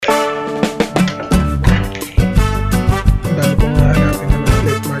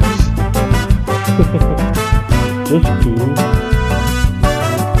Just two.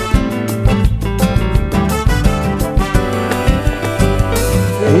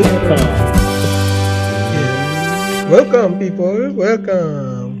 Welcome, people.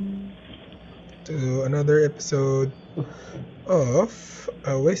 Welcome to another episode of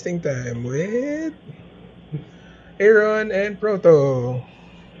Wasting Time with Aaron and Proto.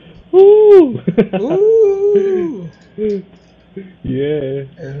 Woo! Woo! Yeah.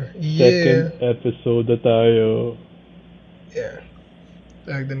 Yeah. Second episode na tayo. Yeah.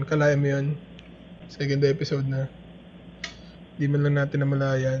 Then kalaya mo yun. Second episode na. Di man lang natin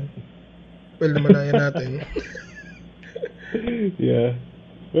namalayan. Well, namalayan natin. Yeah.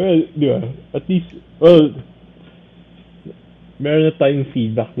 Well, di ba? At least, well, meron na tayong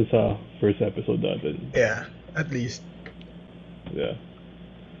feedback to sa first episode natin. Yeah, at least. Yeah.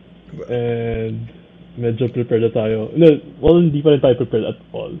 And medyo prepared na tayo. No, well, hindi pa rin tayo prepared at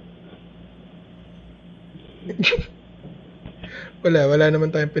all. Wala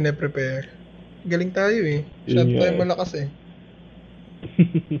naman tayong pinaprepare. Galing tayo eh. Masyado tayong malakas eh.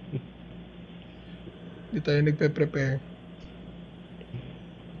 Hindi tayo nagpe-prepare.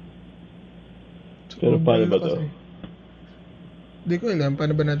 Pero paano ba to? Hindi ko alam.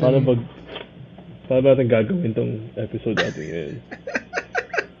 Paano ba natin... Paano ba natin gagawin tong episode natin ngayon?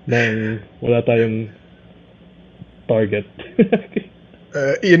 Nang wala tayong target.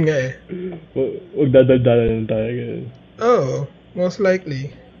 Iyon nga eh. Huwag dadaldalan lang tayo ngayon. Oo, most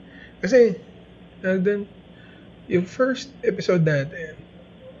likely. Kasi, then, yung first episode natin,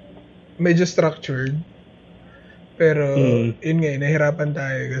 medyo structured. Pero, yun nga, nahirapan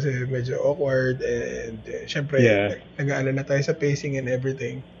tayo kasi medyo awkward and syempre, nag-aalala tayo sa pacing and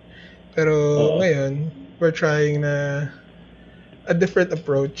everything. Pero, ngayon, we're trying na a different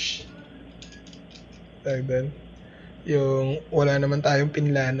approach. Like then, yung wala naman tayong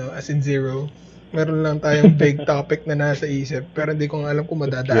pinlano, as in zero. Meron lang tayong big topic na nasa isip, pero hindi ko nga alam kung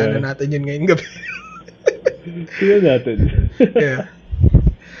madadaanan natin yun ngayong gabi. Tingnan natin. Yeah.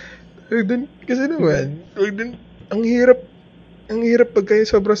 Then, kasi naman, ang hirap pag kayo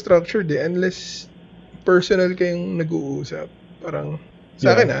sobrang structured eh, unless personal kayong nag-uusap. Parang,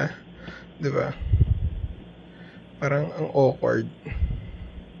 sa akin di ba? Parang ang awkward.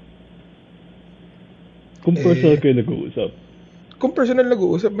 Kung personal kayo nag-uusap? Kung personal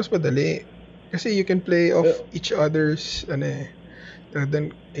nag-uusap, mas madali. Kasi you can play off each other's,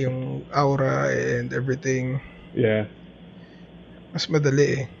 yung aura and everything. Yeah. Mas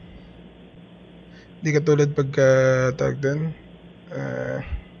madali eh. Hindi katulad pagka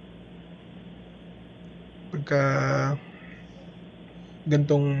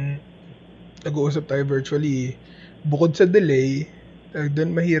gantong nag-uusap tayo virtually, bukod sa delay,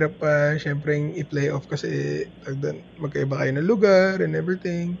 mahirap pa syempre i-play off kasi magkaiba kayo ng lugar and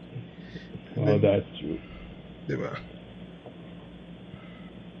everything. Oh, that's true. Diba?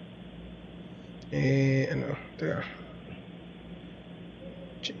 Teka.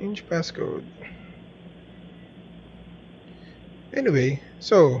 Change passcode. Anyway,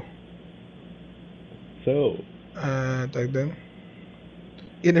 so. Tawag doon.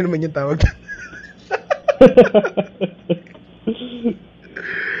 Yan na naman yung tawag doon.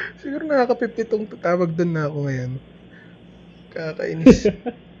 Siguro nakaka-50 tong tawag doon na ako ngayon. Kakainis.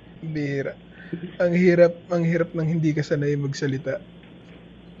 Bira. Ang hirap ng hindi ka sanay magsalita.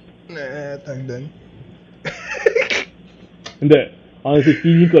 Tawag doon. Hindi. Honestly,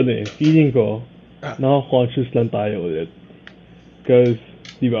 feeling ko, naka-conscious lang tayo ulit. Because,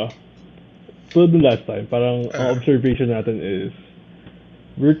 di ba, so the last time, parang ang observation natin is,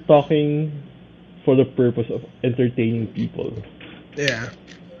 we're talking for the purpose of entertaining people. Yeah.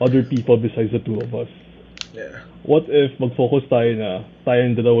 Other people besides the two of us. Yeah. What if mag-focus tayo na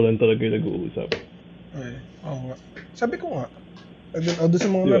tayong dalawa lang talaga yung nag-uusap? Okay. Oo nga. Sabi ko nga, doon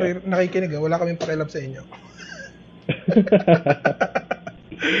sa mga nakikinig, wala kaming pakialam sa inyo.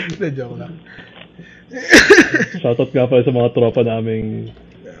 Hindi, joke lang. Shoutout nga pala sa mga tropa naming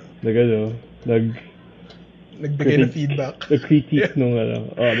nagbigay ng feedback. Nag-critique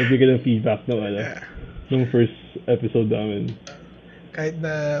nagbigay ng feedback nung first episode namin. Kahit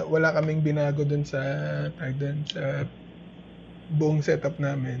na wala kaming binago dun sa buong setup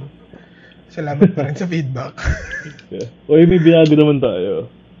namin. Salamat pa rin sa feedback. Yeah. Oy, may binago naman tayo.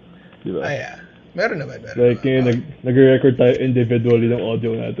 Di ba? Yeah. Meron naman. Like, nag-record tayo individually ng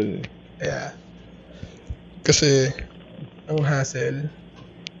audio natin. Yeah. Kasi, ang hassle,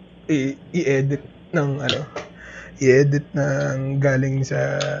 i-edit ng galing sa...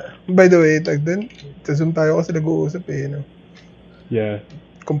 By the way, sa Zoom tayo kasi nag-uusap eh, no? Yeah.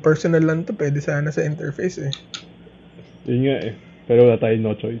 Kung personal lang to, pwede sana sa interface eh. Yun nga eh. Pero wala tayong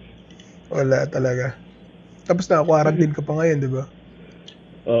no choice. Wala talaga. Tapos naka-quarantine ka pa ngayon, di ba?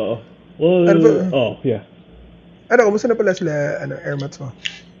 Oo. Well, Ano ba? yeah. Kumusta na pala sila, airmats mo?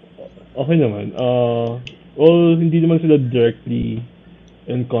 Okay naman. Well, hindi naman sila directly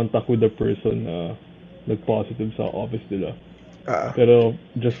in contact with the person na nag-positive sa office nila. Pero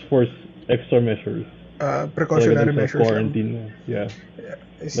just for extra measures. Precautionary measures lang. Quarantine na. Yeah.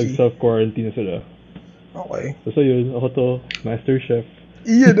 I see. Nag-self-quarantine na sila. Okay. So yun, ako to, Master Chef.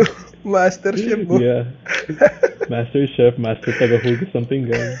 Iyan, Master Chef mo. Yeah. Master Chef, Master Tagahugas ng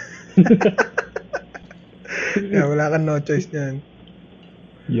pinggan. Yeah, wala kang no choice niyan.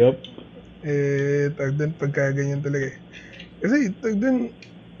 Yup. Tag doon pagka ganyan talaga eh. Kasi tag doon,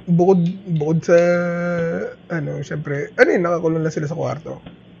 bukod sa, syempre, nakakulong lang sila sa kwarto.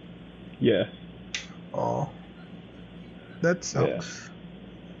 Yeah. Oh. That sucks.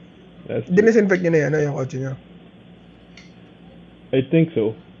 Yeah. Dinisinfect niyo na yan, yung kotse niyo? I think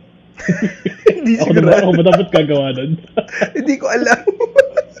so. Hindi sigurado. Ako ba dapat kagawa nun? Hindi ko alam.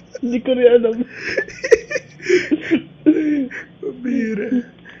 Hindi ko rin alam. Pabira.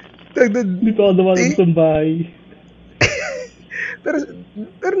 Hindi pa ako dumaan sa bahay.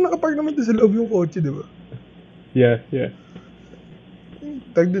 pero nakapark naman doon sa loob yung kotse, di ba? Yeah.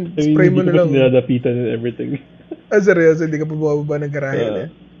 Spray mo na lang. Hindi ko pa niladapitan and everything. Seryoso, hindi ka pa bumababa ng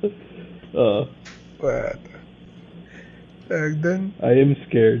garahe. What? I am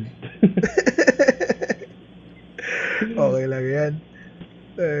scared. Okay lang yan.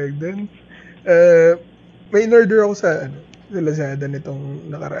 May in-order ako sa Lazada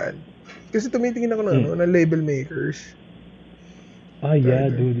nitong nakaraan. Kasi tumitingin ako ng label makers. Yeah,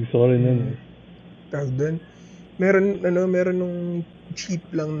 dude. Gusto ko rin nun. Meron nung cheap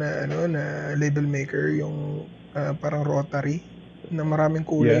lang na na label maker, yung parang rotary na maraming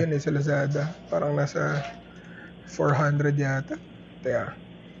kulay yun sa Lazada. Parang nasa 400 yata. Kaya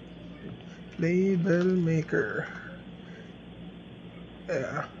label maker.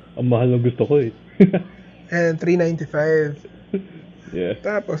 Ang mahal na gusto ko eh. And $3.95. Yeah.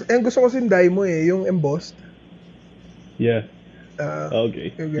 Tapos, gusto ko yung dye mo yung embossed. Yeah.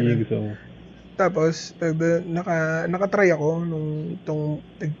 Okay. Yung gusto mo. Tapos, nakatry ako nung itong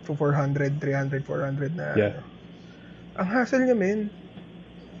 400, 300, 400 na ang hassle niya, men.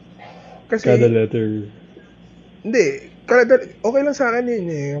 Kasi, kada letter. Hindi. Okay lang sa akin yun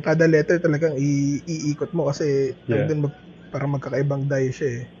eh. Yung kada letter talagang iikot mo kasi parang magkakaibang dye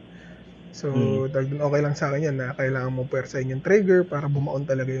siya eh. So, okay lang sa akin yan na kailangan mo puwersahin yung trigger para bumaon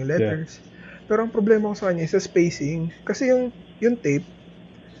talaga yung letters. Pero ang problema ko sa kanya is sa spacing. Kasi yung tape,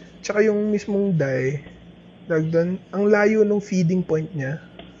 tsaka yung mismong dye, ang layo ng feeding point niya,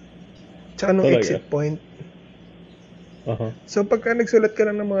 tsaka nung exit point. So, pagka nagsulat ka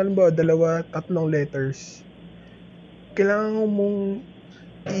lang ng mga halimbawa, 2, 3 letters, kailangan mong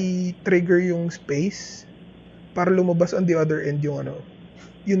i-trigger yung space para lumabas on the other end yung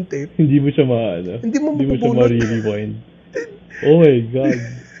yung tape. Hindi mo siya maano. Hindi mo siya ma-rewind. Oh my God.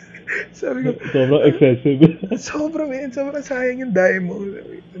 Sabi ko, sobrang excessive. sobrang sayang yung dye mo.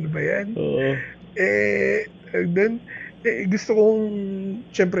 Ano ba yan? Gusto kong,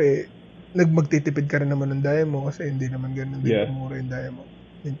 syempre, magtitipid ka rin naman ng dye mo kasi hindi naman ganun din kumura yung dye mo.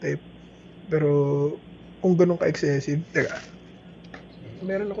 Yung tape. Pero, kung ganun ka-excessive, teka,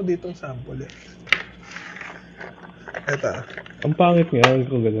 meron ako ditong sample eh. Ito. Ang pangit nga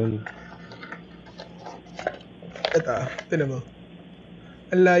kung ganun. Ito, tinan mo.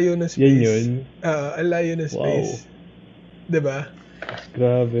 Ang layo ng space. Yan yun? Ang layo ng space. Wow. Diba?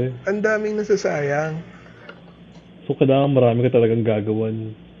 Grabe. Ang daming nasasayang. So, kailangan marami ka talagang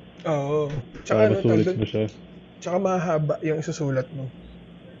gagawan. Oo. Tsaka masulit mo siya. Tsaka mahaba yung isusulat mo.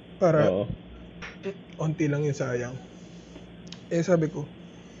 Para onti lang yung sayang. Sabi ko,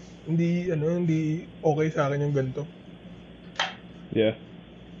 hindi okay sa akin yung ganito. Yeah.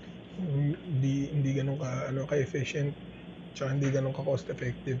 Hindi ganun ka-efficient. Tsaka hindi ganun ka-cost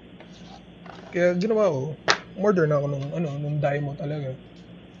effective. Kaya ginawa ko, order na ako nung dye mo talaga.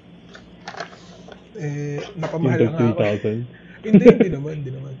 Napamahal lang ako. Hindi naman.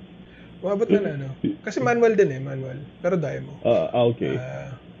 Umabot na Kasi manual din manual. Pero dye mo. Okay.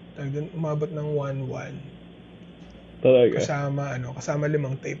 Umabot ng 1.1. Talaga? Kasama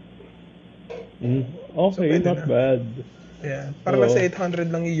 5 tape. Okay, so, not bad. Yeah. Parang nasa 800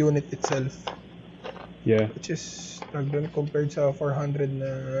 lang yung unit itself. Yeah. Which is, compared sa 400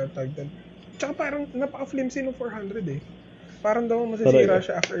 na Tsaka parang napaka-flimsy ng 400 eh. Parang daw masisira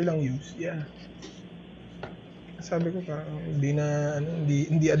siya after ilang use. Yeah. Sabi ko parang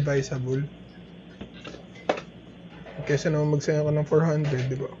hindi advisable. Kesa naman magsayang ka ng 400,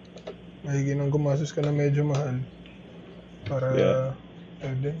 di ba? Mahigit nang gumastos ka na medyo mahal. Para,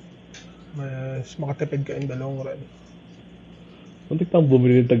 Mas makatipid ka in the long run. Muntik tayong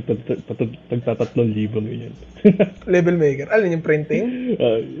bumili ng tagtatatlong libo ngayon. Level maker. Alin yung printing?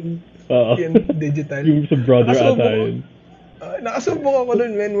 Yung digital. Yung sa brother ata yun. Nakasubok ako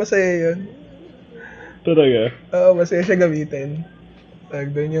dun, men. Masaya yun. Talaga? Oo, masaya siya gamitin.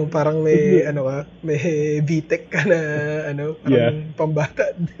 Doon yung parang may, may VTech ka na, parang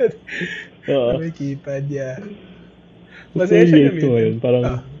pambata. May keypad, yeah. Masaya siya gamitin. Ngayon,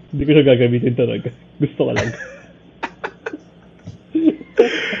 parang hindi ko siya gagamitin talaga. Gusto ko lang.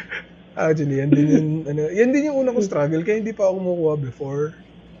 Actually, yan din yung una ko struggle, kaya hindi pa ako kumukuha before.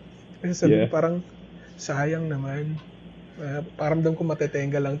 Kasi sabi ko, parang sayang naman. Parang doon ko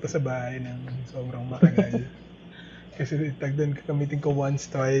matetenga lang to sa bahay ng sobrang matagal. Kasi doon gagamitin ko once,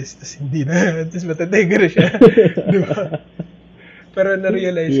 twice, tapos hindi na, tapos matetenga na siya. Diba? Pero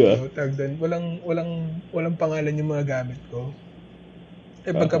na-realize ko, doon, walang pangalan yung mga gamit ko.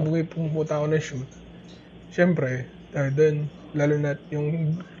 Pagka pumunta ako ng shoot, syempre, doon, lalo na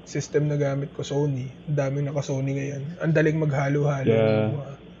yung system na gamit ko, Sony. Daming naka-Sony ngayon. Ang daling maghalo-halo ng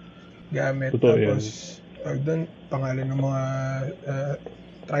mga gamit. Totoo tapos, doon, pangalan ng mga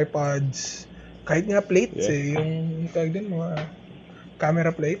tripods. Kahit nga plates yung doon, mga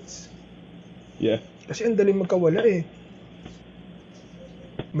camera plates. Yeah. Kasi ang daling magkawala eh.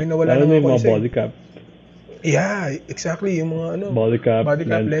 May nawala na ng mga body cap. Yeah, exactly. Yung mga body cap,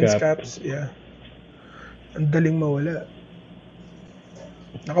 lens caps. Yeah. Ang daling mawala.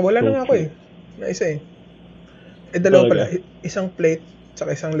 Nakawala na nga ako eh. Na isa eh. Dalawa pala. Isang plate,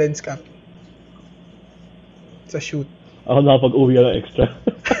 tsaka isang lens cap. Sa shoot. Ako nakapag-uwi ng extra.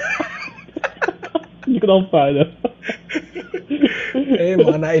 Hindi ko na paano.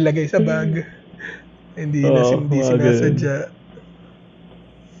 Mga nailagay sa bag. Hindi sinasadya.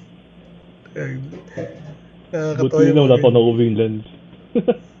 Buti na wala pa na-uwing lens.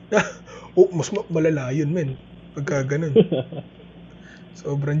 Mas malala yun, men. Pagka ganun.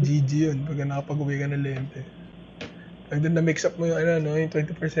 Sobrang GG yun. Pagka nakapag-uwi ka ng lente. Doon na-mix up mo yung, yung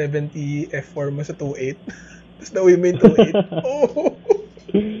 2470 f4 mo sa 2.8. Tapos na-uwi mo yung 2.8.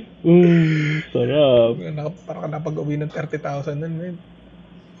 Sarap. Parang napag-uwi ng 30,000 nun, men.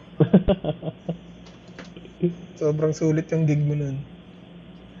 Sobrang sulit yung gig mo nun.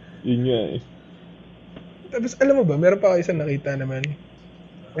 Yun nga eh. Tapos alam mo ba, meron pa ako isang nakita naman.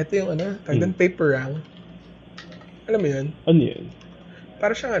 Ito yung paper round. Alam mo yun? Ano yan?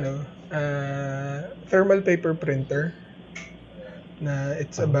 Para siyang thermal paper printer. Na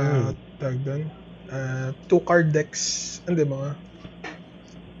it's about, 2 card decks. Hindi mga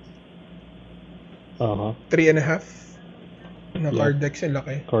 3.5 na card decks yung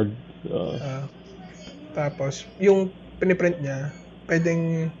laki. Tapos, yung piniprint niya,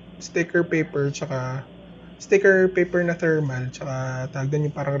 pwedeng sticker paper na thermal, tsaka yung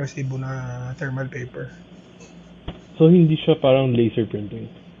parang resibo na thermal paper. So, hindi siya parang laser printing?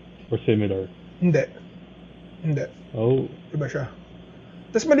 Or similar? Hindi. Oh. Iba siya.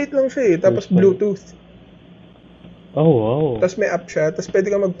 Tapos maliit lang siya eh. Tapos Bluetooth. Oh, wow. Tapos may app siya. Tapos pwede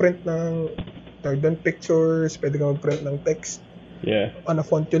ka mag-print ng pictures, pwede ka mag-print ng text. Yeah. On a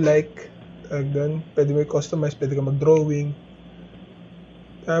font you like. Pwede mo i-customize, pwede ka mag-drawing.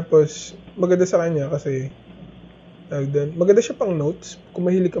 Tapos, maganda sa kanya kasi maganda siya pang notes.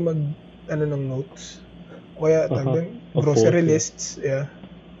 Kung mahilig ka ng notes. O kaya, grocery lists. Yeah.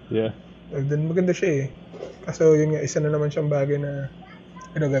 Maganda siya eh. Kaso, yun nga, isa na naman siyang bagay na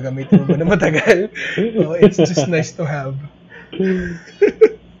gagamitin mo ba na matagal? It's just nice to have.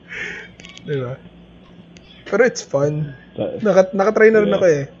 Diba? Pero it's fun. Nakatry na rin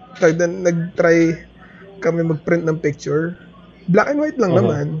ako eh. Nag-try kami mag-print ng picture. Black and white lang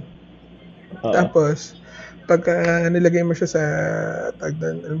naman. Tapos, pagka nilagay mo siya sa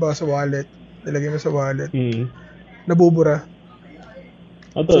sa wallet, nabubura.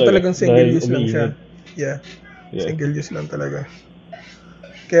 So talagang single use lang siya. Yeah. Single use lang talaga.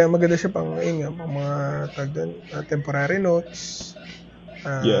 Kaya maganda siya pang mga temporary notes.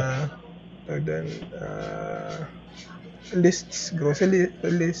 Lists, grocery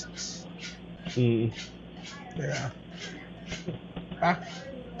lists. Yeah.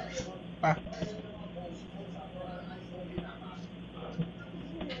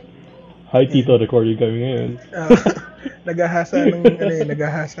 Hi, Tito. Recording kami ngayon. Naghahasa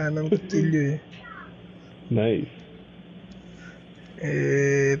ng kutsilyo eh. Nice.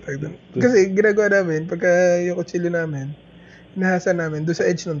 Kasi ginagawa namin, pagka yung kutsilyo namin, hinahasa namin doon sa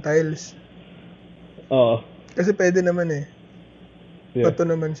edge ng tiles. Kasi pwede naman eh. Pato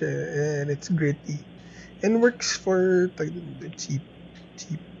naman siya and it's gritty. And works for cheap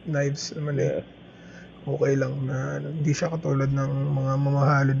knives naman eh. okay lang na hindi siya katulad ng mga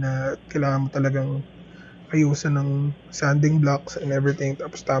mamahalin na kailangan mo talagang ayusan ng sanding blocks and everything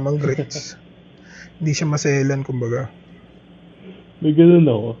tapos tamang grits. Hindi siya maselan kumbaga. May ganun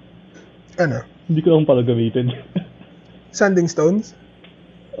ako. Ano? Hindi ko lang pala gamitin. Sanding stones?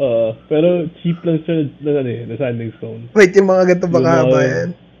 Pero cheap lang siya na sanding stone. Wait, yung mga ganito baka haba yan?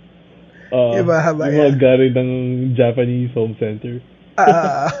 Yung mahaba Yung mga yan? galing ng Japanese home center.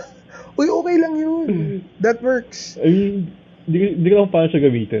 Uy, okay lang yun. That works. I mean, di ko lang paano siya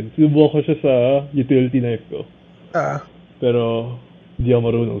gamitin. Sinubukan ko siya sa utility knife ko. Pero, hindi ako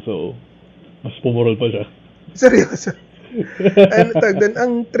marunong, so, mas pumurol pa siya. Seryoso. Doon,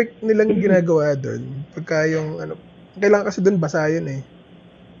 ang trick nilang ginagawa doon, pagka yung, kailangan kasi doon basa yun eh.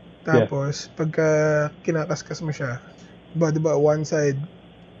 Tapos, pagka kinakaskas mo siya, diba, one side,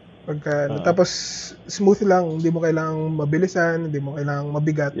 tapos, smooth lang, hindi mo kailangang mabilisan, hindi mo kailangang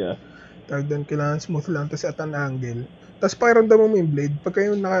mabigat. Doon, kailangan smooth lang, tapos at an angle. Tapos, pakiramdaman mo yung blade, pagka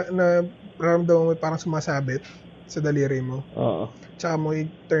yung nararamdaman mo parang sumasabit sa daliri mo, tsaka mo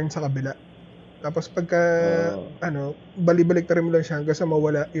i-turn sa kabila. Tapos pagka bali-balik ta rin mo lang siya hanggang sa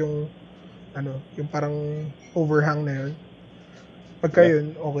mawala yung yung parang overhang na yun. Pagka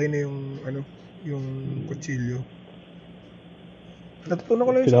yun, okay na yung yung kutsilyo. Natutunan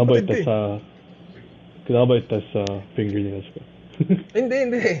ko lang yung sa kapatid ko eh. Kailangan ba itas sa fingernails ko?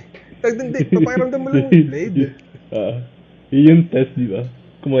 Hindi. Papakiramdam mo lang yung blade. Yun yung test, di ba?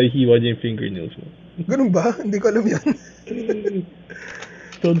 Kung mahihiwa niya yung fingernails mo. Ganun ba? Hindi ko alam yun.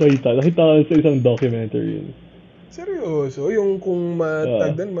 So, nakita ko sa isang documentary yun. Seryoso? Yung kung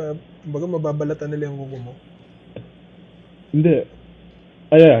kumbaga mababalatan nila yung kuko mo? Hindi.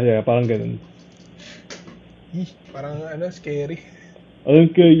 Yeah, parang ganun. Parang scary. Alam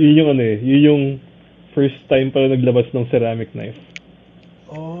ko, yun yung first time pala naglabas ng ceramic knife.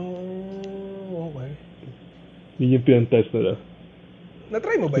 Oh, okay. Yun yung pinantest nila.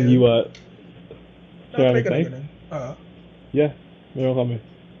 Na-try mo ba yun? Ceramic knife? Yeah, meron kami.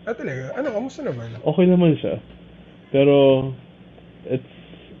 Talaga? Kamusta naman? Okay naman siya. Pero, it's,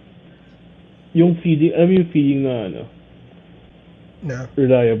 yung feeling, alam mo yung feeling na,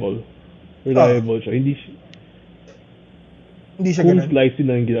 reliable siya. Hindi siya kung ganun? Kung slicing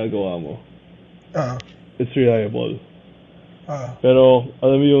na yung ginagawa mo, it's reliable. Pero,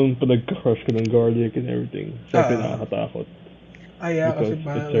 alam mo yung pag nagka-crush ka ng garlic and everything, syempre nakakatakot. Kasi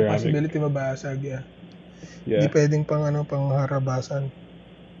possibility mabasag, Yeah. Hindi pwedeng pang harabasan.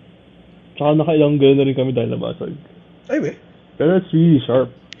 Tsaka nakailang gano'n na rin kami dahil nabasag. Ay, Pero it's really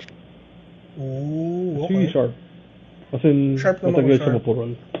sharp. Ooh, okay. It's really sharp. As in, matagal siya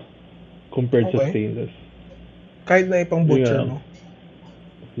mapurol. Compared sa stainless. Kahit na ipang butcher mo?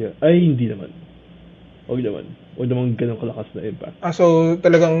 Yeah. Ay, hindi naman. Huwag naman ganun kalakas na impact. So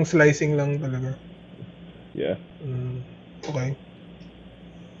talagang slicing lang talaga? Yeah. Okay.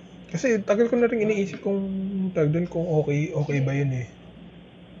 Kasi tagal ko na rin iniisip kung okay ba yun eh.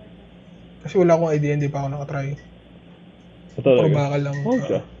 Kasi wala akong idea, hindi pa ako nakatry. Puro bakal lang.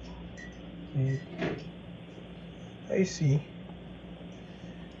 Okay. I see.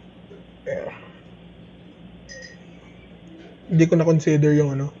 Hindi ko na-consider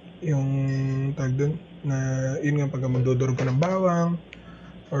yung yung tag doon na yun nga pag magdodorog ka ng bawang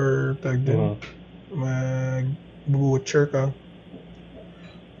or tag doon mag-butcher ka.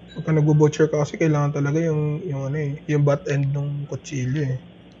 Pagka nag-butcher ka kasi kailangan talaga yung butt end ng kutsilyo eh.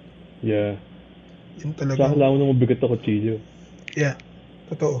 Yeah. Yun talaga. Saka kailangan mo ng mabigat na kutsilyo. Yeah.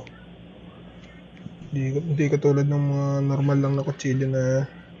 Totoo. Hindi katulad ng mga normal lang na kutsilyo na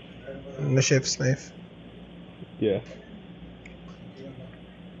chef's knife. Yeah.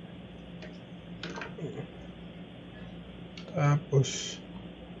 Tapos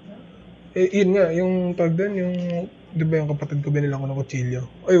yun nga, yung tag doon, yung di ba yung kapatid ko binila ko ng kutsilyo?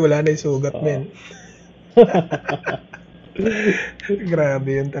 Oy, wala na yung sugat, men. Grabe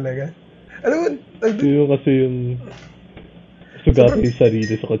yun talaga. Alam mo, yun kasi yung sugat yung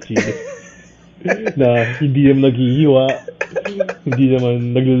sarili sa kutsilyo. Na hindi naman naghihiwa, hindi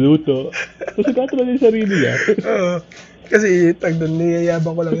naman nagluluto. Sugat lang yung sarili niya. Kasi tag doon,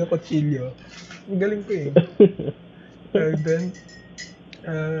 niyayabang ko lang yung kutsilyo. Ang galing ko eh. Tag doon,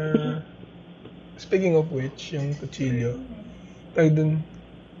 speaking of which, yung kutsilyo, tag doon,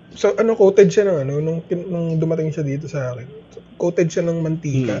 so coated siya ng nung dumating siya dito sa akin. Coated siya ng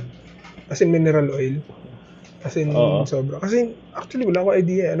mantika. As in mineral oil. As in sobra. Kasi actually wala akong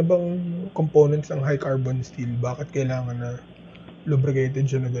idea ano bang components ng high carbon steel. Bakit kailangan na lubricated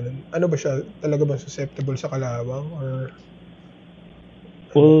siya na ganun? Ano ba siya? Talaga ba susceptible sa kalawang? Or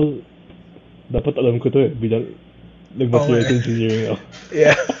well, dapat alam ko to eh. Bilang nag-material engineering ako.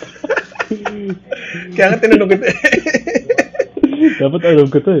 Yeah. Kaya nga tinanong kita. Dapat alam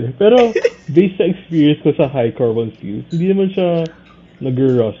ko to eh. Pero, based sa experience ko sa high carbon steel, hindi naman siya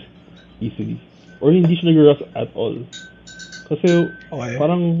nag-rust easily. Or hindi siya nag-rust at all. Kasi, Okay.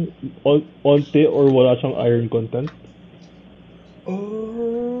 parang onte or wala siyang iron content.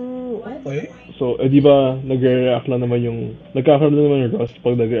 Oh, okay. So, di ba, nagre-react lang naman nagkakaroon na naman ng rust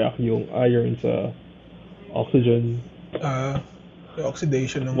pag nag-react yung iron sa oxygen. Yung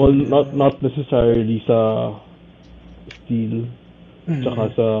oxidation ng... Well, not necessarily sa steel, tsaka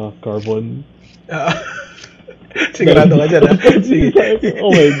sa carbon. Sigurado ka dyan, ha? Sige.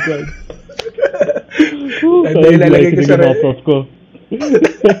 Oh my God. Ilalagay ko sa... prof ko.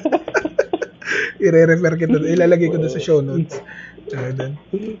 I-refer kita. Ilalagay ko doon sa show notes. Doon.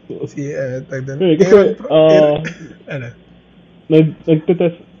 Kasi, ano?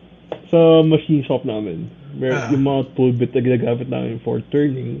 Nagtetest sa machine shop namin. Yung mga tool bit na ginagamit namin for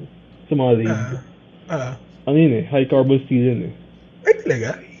turning sa mga lathe. Ano yun eh? High carbon steel yun eh. Ay,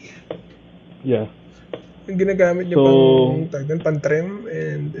 talaga? Yeah. Yung ginagamit niyo pang trim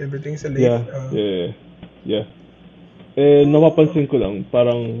and everything sa lathe? Yeah. Eh, napapansin ko lang,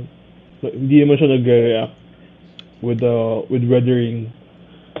 parang hindi naman siya nagre-react with weathering.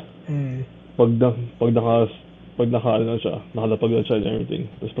 Pag nakalapag na siya and everything.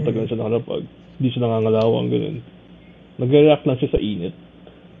 Tapos patagal siya nakalapag. Hindi siya nangangalawang, ganun. Nagre-react lang siya sa init.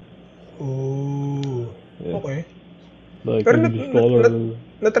 Oh. Yeah. Okay. Like, pero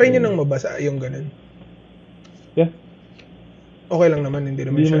na-try niyo nang mabasa yung ganun? Yeah. Okay lang naman, hindi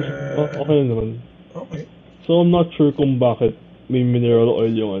naman siya... Okay lang naman. Okay. So, I'm not sure kung bakit may mineral oil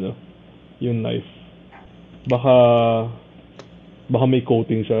yung knife. Baka may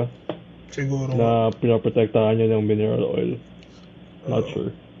coating siya. Siguro. Na pinaprotektahan niya ng mineral oil. Not sure.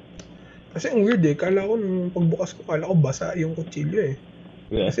 Kasi ang weird eh. Kala ko nung pagbukas ko, basa yung kutsilyo eh.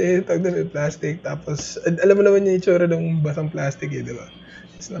 Yeah. Kasi tawag doon may plastic. Tapos, alam mo naman yung itsura ng basang plastic eh, di ba?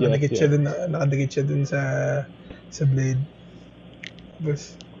 Tapos nakadikit siya dun sa blade.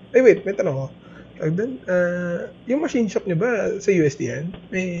 Tapos, wait, may tanong ko. Tawag doon, yung machine shop niyo ba sa UST yan?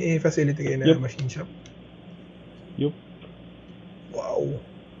 May facility kayo na machine shop? Yup. Wow.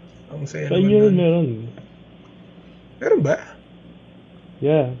 Ang saya sa naman inyo nun. meron. Meron ba?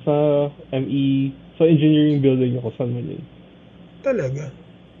 Yeah, sa sa engineering building ako, saan man yun. Talaga?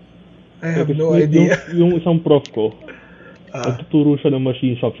 I have no idea. Yung isang prof ko, nagtuturo siya ng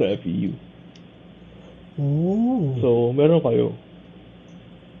machine shop sa FEU. Ooh. So, meron kayo.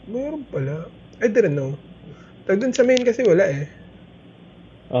 Meron pala. I didn't know. Tag dun sa main kasi wala eh.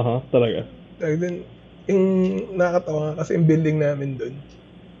 Talaga. Tag dun, yung nakakatawa kasi yung building namin dun,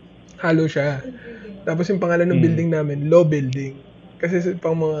 halo siya. Tapos yung pangalan ng building namin, Law Building. Kasi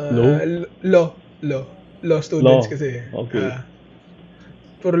pang mga law students kasi. Okay.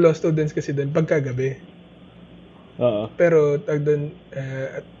 For law students kasi dun, pagkagabi. Pero tag dun,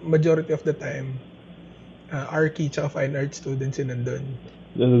 majority of the time, Archi tsaka fine art students yun nandun.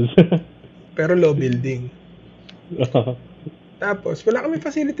 Pero law building. Tapos, wala kami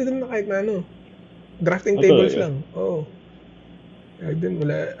facility dun na kahit na ano. Drafting tables lang. Oo. Dun,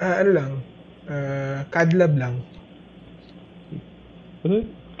 wala. CAD lab lang.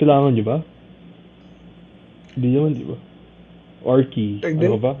 Kailangan nyo ba? Hindi naman, di ba? Archi.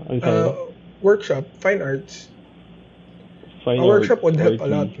 Ano ba? Workshop, fine arts. Workshop would help a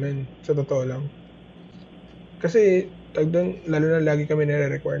lot, man. Sa totoo lang. Kasi, lalo na lagi kami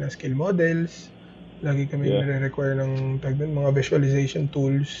nire-require ng skill models. Lagi kami nire-require ng mga visualization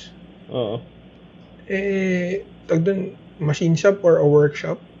tools. Machine shop or a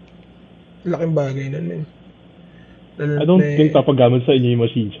workshop, laking bagay nun, man. I don't think papagamit sa inyo yung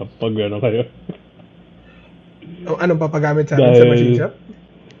machine shop pag gano'n kayo. Anong papagamit sa amin sa machine shop?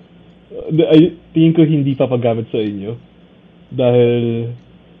 Tingin ko hindi papagamit sa inyo. Dahil,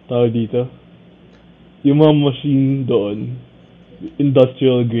 tawag dito, yung mga machine doon,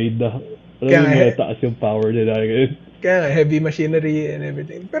 industrial grade na. Alam mo, taas yung power nila. Kaya nga, heavy machinery and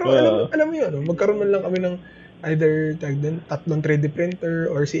everything. Pero alam mo yun, magkaroon man lang kami ng either tatlong 3D printer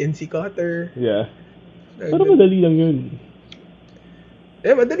or CNC cutter. Yeah. Pero madali lang yun.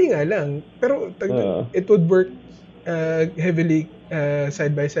 Madali nga lang. Pero it would work heavily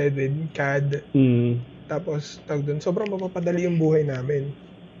side by side with CAD. Tapos, sobrang mapapadali yung buhay namin.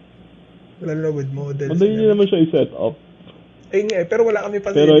 Lalo na with models. Madali naman siya i-set up. Pero wala kami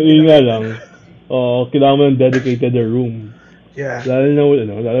facility. Pero yun nga lang, kailangan mo ng dedicated room. Yeah. Lalo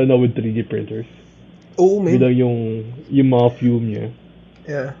na with 3D printers. Oo, man. Bilang yung mga fume niya.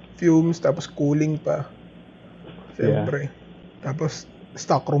 Yeah. Fumes, tapos cooling pa. Siyempre. Yeah. Tapos,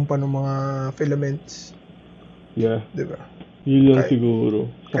 stockroom pa ng mga filaments. Yeah. Diba? Yun lang siguro.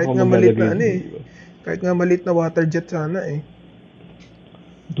 Kahit Saka nga malit maglalagay na ano din, eh. di ba? Kahit nga malit na water jet sana eh.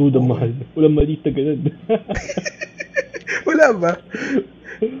 Dude, ang Oo. mahal. Walang maliit na ganun. Wala ba?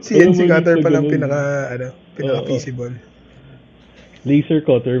 Walang CNC maliit cutter na pa lang ganun. pinaka Oo. feasible. Laser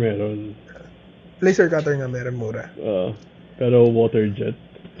cutter meron. Laser cutter nga meron mura. Pero water jet.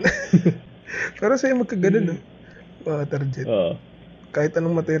 Pero sa'yo magkaganon no? Water jet. Kahit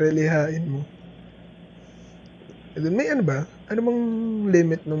anong material ihain mo. And then, may ano ba? Ano bang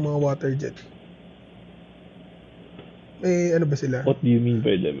limit ng mga water jet? May ano ba sila? What do you mean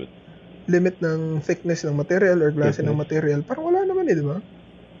by limit? Limit ng thickness ng material or klase ng Thickness? material? Parang wala naman eh, di ba?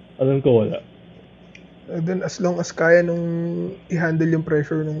 Alam ko wala. And then, as long as kaya nung i-handle yung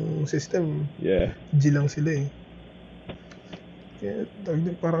pressure ng system, Yeah. G lang sila eh. Kaya,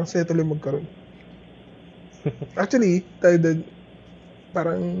 parang settle yung magkaroon. Actually,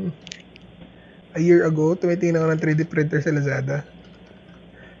 parang a year ago, tumitingin ako ng 3D printer sa Lazada.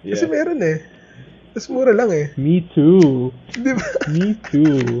 Kasi Yeah. meron eh. Tapos mura lang eh. Me too. Di ba? Me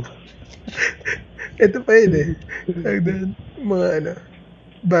too. Ito pa yun eh. Mga ano,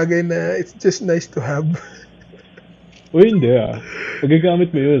 bagay na it's just nice to have. Uy, hindi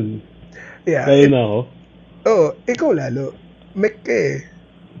Magagamit mo yun. Yeah. Lalo na ako. Oo, ikaw lalo. Mek ka eh.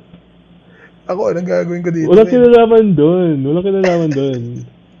 Ako, anong gagawin ko dito? Walang kinalaman doon.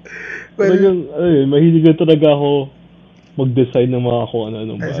 Well, mahilig na talaga ako mag-design ng mga kung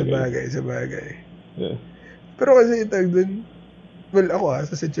ano-anong bagay. Sa bagay. Yeah. Pero kasi ako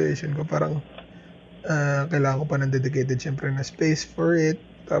sa situation ko, parang kailangan ko pa ng dedicated syempre na space for it.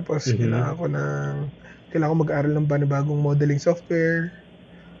 Tapos kailangan ko mag-aral ng panibagong modeling software.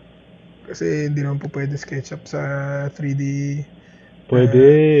 Kasi hindi naman po pwede SketchUp sa 3D.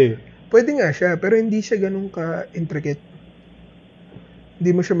 Pwede nga siya, pero hindi siya ganun ka-intricate.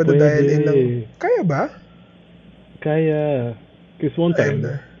 Hindi mo siya madadial in ng... Kaya ba? Kaya. Kasi one time,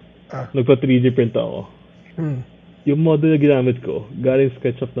 nagpa 3D print ako. Yung model na ginamit ko, galing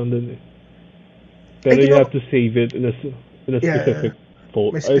SketchUp lang dun eh. Pero you have to save it in a specific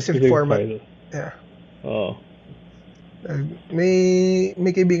specific format. File. Yeah. May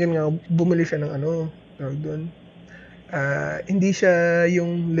kaibigan nga, bumili siya ng doon. Hindi siya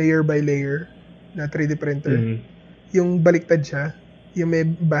yung layer by layer na 3D printer. Yung baliktad siya, yung may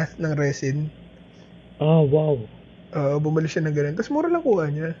bath ng resin. Wow. Bumili siya ng ganun. Tapos mura lang kuha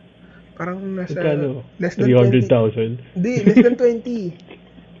niya. Parang nasa less than 300,000? Hindi, less than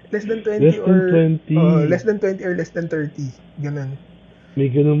 20. Less than 20 or less than 20 or less than 30. Ganun. May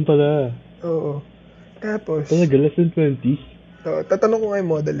ganun pala. Oo. Tapos talaga, less than 20? Tatanong ko nga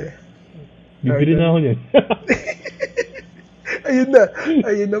yung model eh. Bibili na ako niyan.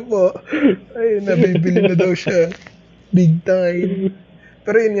 Ayun na po. Ayun na, bibili na daw siya. Big time.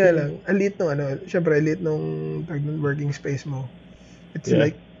 Pero yun nga lang, syempre alit nung working space mo. It's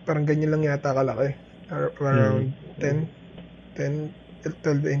like, parang ganyan lang yata kalaki. Around 10,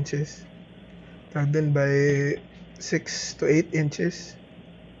 12 inches. Then by 6 to 8 inches.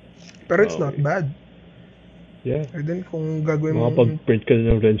 Pero it's not bad. Yeah. Then kung gagawin mo... Makapag-print ka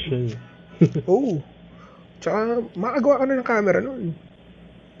na ng wrench nun. Tsaka makagawa ka na ng camera nun.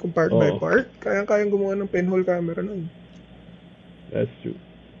 Kung part by part, kayang gumawa ng pinhole camera nun. That's true.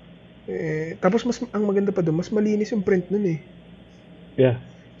 Tapos ang maganda pa doon, mas malinis yung print nun eh. Yeah.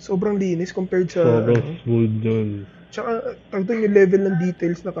 Sobrang linis compared sa... Sobrang smooth dun. Tsaka, yung level ng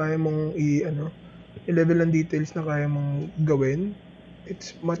details na kaya mong yung level ng details na kaya mong gawin,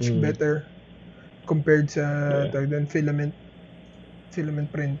 it's much better compared sa filament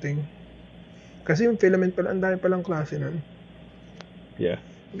printing. Kasi yung filament pala, ang dami palang klase nun. Yeah.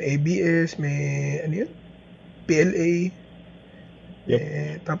 May ABS, may PLA.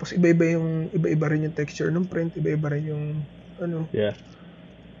 Yep. Tapos iba-iba rin yung texture ng print, iba-iba rin yung Yeah.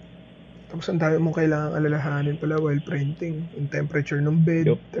 Tapos ang dami mong kailangang alalahanin pala while printing. Yung temperature ng bed,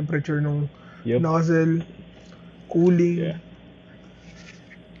 temperature ng nozzle, cooling. Yeah.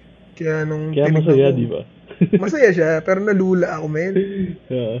 Kaya masaya, di ba? Masaya siya, pero nalula ako, men.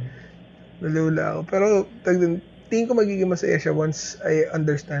 Yeah. Nalula ako. Pero tingin ko magiging masaya siya once I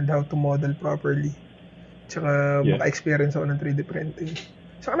understand how to model properly. Tsaka maka-experience ako ng 3D printing.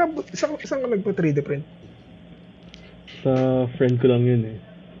 Saan ka nagpa 3D print? Sa friend ko lang yun eh.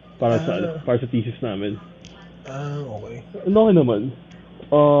 Para sa thesis namin. Okay. Okay naman.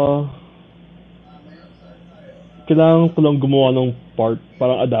 Kailangan ko lang gumawa ng part,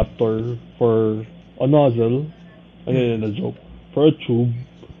 parang adapter for a nozzle. Na joke. For a tube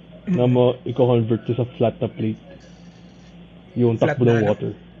na i-convert to sa flat na plate. Yung takbo ng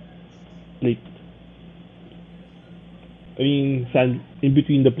water. Plate. I mean, sand in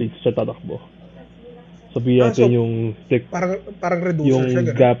between the plates siya tatakbo. Sabihin natin so, yung thick, parang reducer siya, yung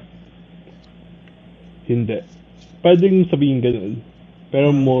gano'n. gap. Hindi. Pwedeng sabihin ganun.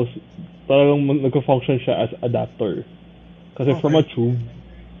 Pero talagang nagka-function siya as adapter. Kasi from a tube,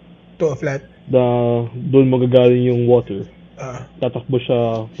 to a flat. doon magagaling yung water. Ah, Tatakbo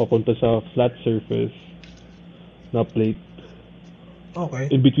siya papunta sa flat surface na plate.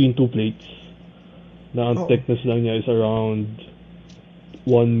 okay. In between two plates. Na ang Oo. thickness lang niya is around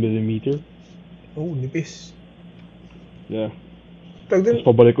 1 millimeter. Oh, nipis. Yeah. Tawag dun,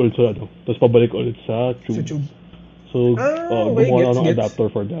 Tapos pabalik ulit sa Tapos pabalik ulit sa sa tube. tube. So, Okay, gumawa ng gets. adapter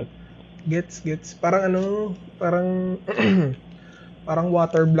for that. Gets. Parang parang parang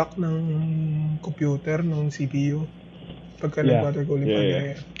water block ng computer, ng CPU. Pagka Yeah. nag-water cooling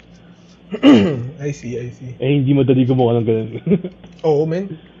Yeah. I see. Hindi madali gumawa ng ganun. Oo,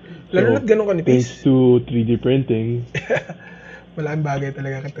 men. Lalo na't ganun thanks kanipis. to 3D printing. Malaking bagay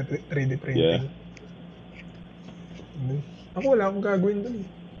talaga ka 3D printing. Yeah. Ako wala akong gagawin dun.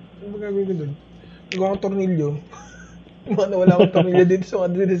 Ano ba gagawin ko dun? Nagawa akong tornilyo. Wala akong tornilyo dito sa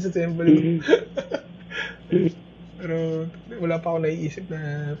mga disassemble ko. Pero wala pa ako naiisip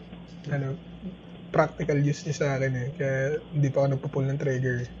na practical use niya sa akin eh. Kaya hindi pa ako nagpo-pull ng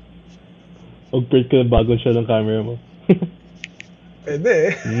trigger. Mag-print ka ng bagong shell ng camera mo. Pwede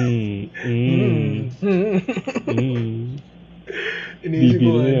eh. Inisip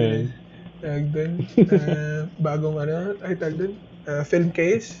ko nga din. Tag dun. Bagong tag dun. Film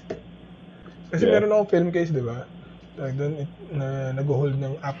case. Kasi meron akong film case, di ba? Tag dun, nag-hold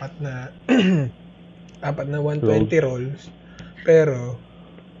ng apat na 120 rolls. Pero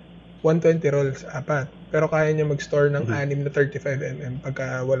 120 rolls, apat. Pero kaya niya mag-store ng 6 na 35mm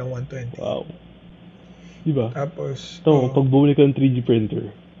pagka walang 120. Wow. Diba? Tapos, pag bumili ka ng 3D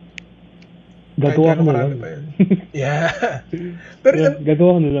printer, gagawa ka na lang. Pa yun. Yeah. Pero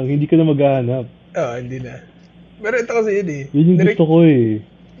gagawa ka na lang, hindi ka na maghahanap. hindi na. Pero ito kasi yun eh. Yun yung gusto ko eh.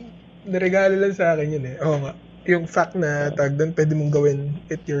 Niregalo lang sa akin yun eh. Oo nga. Yung fact na tag doon, pwede mong gawin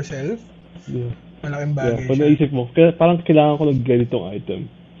it yourself. Yeah. Malaking bagay Pag naisip mo, parang kailangan ko ng ganitong item.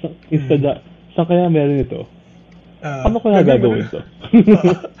 Instead saan kaya meron ito? Paano ko na gagawin ito?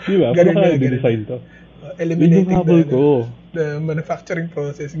 Diba? Paano kaya i-design ito? Eliminating ko. The manufacturing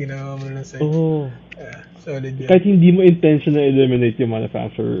process, ginawa mo na sa'yo. Solid yan. Kahit hindi mo intention na eliminate yung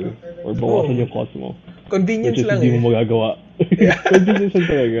manufacturer or bawasan yung cost mo. Convenience lang hindi mo magagawa. Convenience lang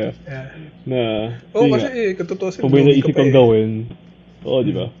talaga. Kasi katutusin pag may naisip kang gawin,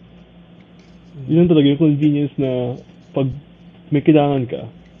 di ba? Yun talaga yung convenience na pag may kailangan ka,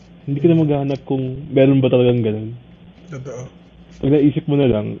 hindi ka na maghahanap kung meron ba talagang ganun. Totoo. Pag naisip mo na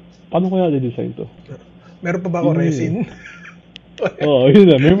lang, paano kaya i-design to? Meron pa ba ako resin? Yun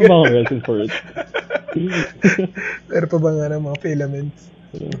na. Meron pa ba ako resin for it? Meron pa ba nga ng mga filaments?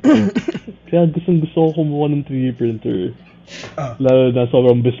 Kaya gusto ko kumuha ng 3D printer. Lalo na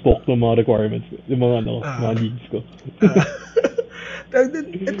sobrang bespoke ng mga requirements. Yung mga mga needs ko.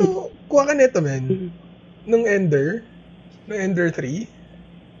 Ito, kuha ka nito, man. Nung Ender 3.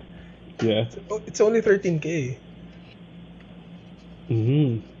 Yeah. It's only 13K.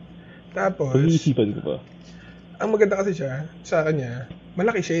 Tapos, pag-iisipan ko pa. Ang maganda kasi siya, sa kanya,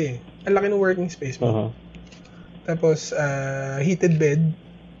 malaki siya eh. Ang laki ng working space mo. Tapos, heated bed.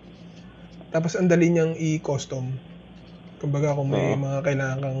 Tapos, ang dali niyang i-custom. Kumbaga, kung may mga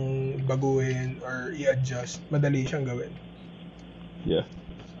kailangan kang baguhin or i-adjust, madali siyang gawin. Yeah.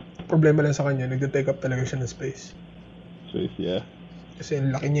 Problema lang sa kanya, nagde-take up talaga siya ng space. Yeah. Kasi ang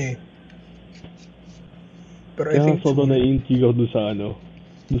laki niya eh. Pero I Kaya think sobrang na-intrigue ako doon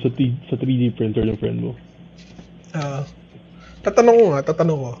sa 3D printer ng friend mo. Tatanong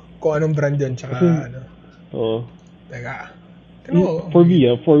ko kung anong brand yan, tsaka Teka.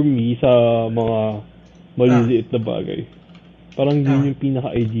 For me, sa mga maliliit na bagay, parang yun yung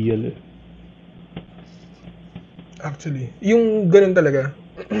pinaka-ideal eh. Actually, yung ganun talaga,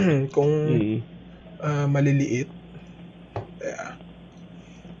 kung maliliit,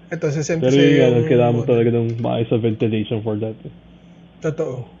 ito, sa same pero yung kailangan mo talaga ng maayos sa ventilation for that.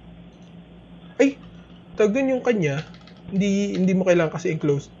 Totoo. Ay, tawag dun yung kanya, hindi mo kailangan kasi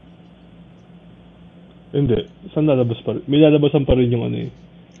enclosed. Hindi. Saan lalabas pa rin? May lalabasan pa rin yung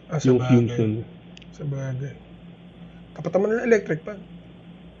yung fumes nun. Sa bagay. Kapatan mo na ng electric pan.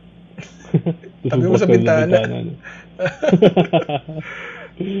 Tabi mo sa bintana.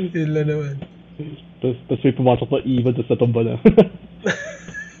 Yun lang naman. Tapos may pumasok na iba, tapos natumba na.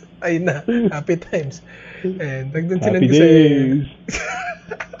 Ay na, happy times. And tagdun happy days.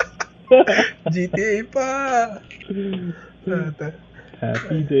 GTA pa.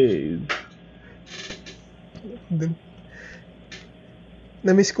 Happy days.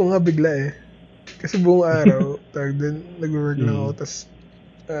 Na-miss ko nga bigla eh. Kasi buong araw, tawag din, nag-work lang ako, tapos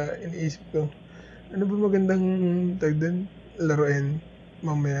iniisip ko, ano ba magandang tawag din, laruin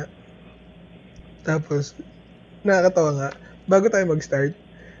mamaya. Tapos, nakakatawa nga, bago tayo mag-start,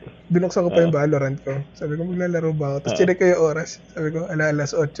 binuksan ko pa yung Valorant ko. Sabi ko, maglalaro ba ako? Tapos chinek ko yung oras. Sabi ko,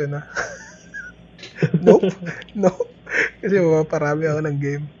 alas 8 na. Nope. Kasi mapaparami ako ng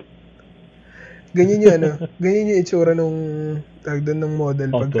game. Ganyan yung itsura nung tag doon ng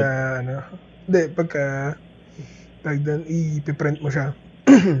model pagka tag doon ipiprint mo siya.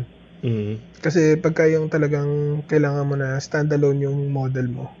 Kasi pagka yung talagang kailangan mo na standalone yung model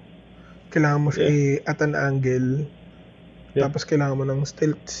mo, kailangan mo siya at an angle, tapos kailangan mo ng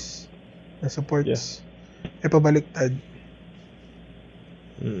stilts na supports, pabaliktad.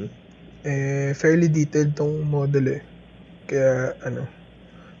 Fairly detailed tong model kaya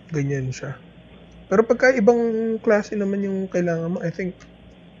ganyan siya. Pero pagka ibang klase naman yung kailangan mo, I think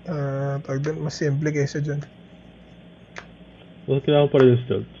mas simple kaysa dyan. Well, kailangan pa rin yung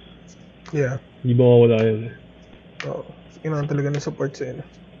stilts. Yeah. Hindi mawawala yun Oo. Kailangan talaga ng support sa yun.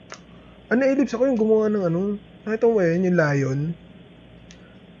 Nailips ako yung gumawa ng nakita mo yun, yung lion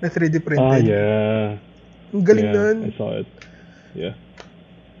na 3D printed. Yeah. Ang galing nun. I saw it. Yeah.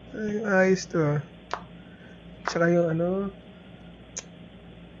 Ay, ayos to Tsaka yung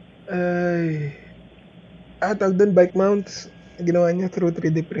tawag doon, bike mounts. Ginawa niya through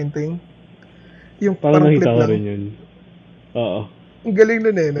 3D printing. Yung parang clip lang. Rin yun. Oo. Ang galing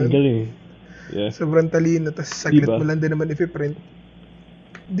nun Ang galing. Yeah. Sobrang talino. Tapos saglit mo lang din naman i-print.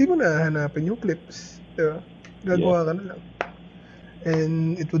 Di mo na hanapin yung clips. Diba? Gagawa ka na lang.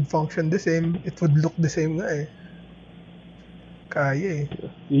 And it would function the same. It would look the same nga Kaya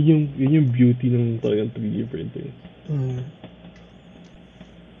Yun yung beauty ng talagang 3D printing.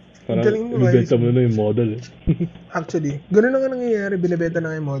 Parang ibibenta mo na yung model Actually, gano'n na nga nangyayari, binibenta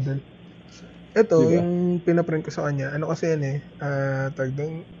na nga yung model. Ito, yung pinaprint ko sa kanya, kasi yan tag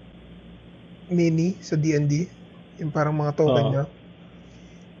doon, mini sa D&D, yung parang mga token niya.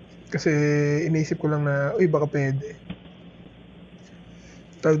 Kasi iniisip ko lang na, baka pwede.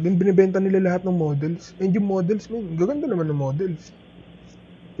 Tag doon, binibenta nila lahat ng models. And yung models, gaganda naman ng models.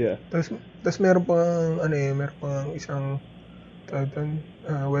 Yeah. Tapos meron pang isang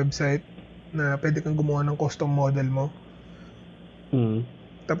website na pwede kang gumawa ng custom model mo.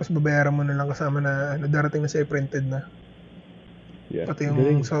 Tapos babayaran mo na lang kasama na darating na sa'yo printed na. Pati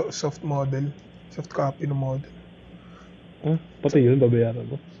yung soft copy ng model. Pati yun, babayaran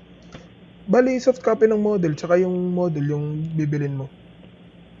mo? Bali, soft copy ng model, tsaka yung model yung bibilin mo.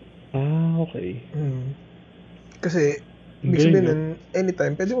 Okay. Kasi, ibig sabihin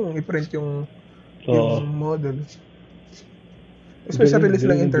anytime, pwede mong i-print yung model. Tapos may sarili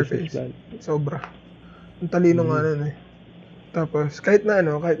silang interface. Sobra. Ang talino nga nun Tapos, kahit na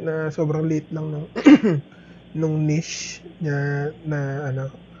sobrang late lang ng nung niche niya na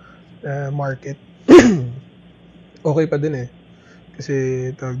market, okay pa din Kasi,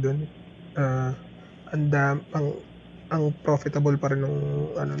 tawag doon, ang profitable pa rin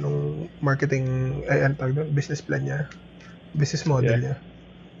nung marketing, tawag doon, business plan niya, business model niya.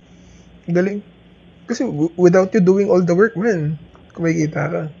 Galing. Kasi without you doing all the work, man, kumikita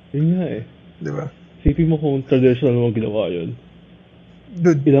ka. Yun nga Diba? Sipin mo kung traditional mo ginawa yun.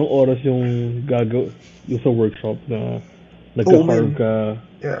 Dude. Ilang oras yung yung sa workshop na nagka-carve ka.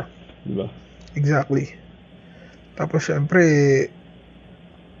 Yeah. Diba? Exactly. Tapos syempre,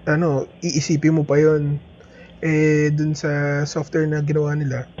 iisipin mo pa yun. Dun sa software na ginawa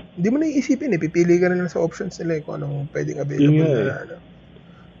nila, hindi mo na iisipin pipili ka na lang sa options nila kung anong pwedeng available na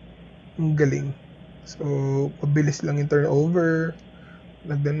ang galing. So, mabilis lang yung turnover.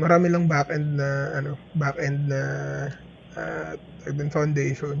 Marami lang back-end na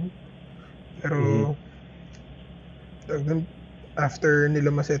foundation. Pero after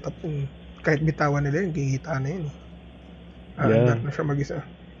nila ma-set up kahit bitawan nila yun, kikita na yun. Andar na siya mag-isa.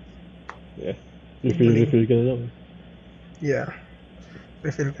 Yeah. Refill ka na lang. Yeah.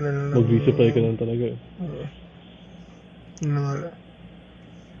 Refill ka na lang. Mag-resupply ka lang talaga.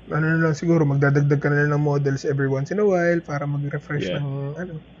 Na lang siguro, magdadagdag ka na lang ng models every once in a while para mag-refresh ng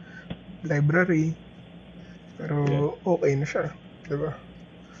library. Pero okay na siya. Diba?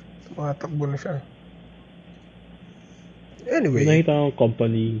 Tumatakbo na siya. Anyway. Nakita akong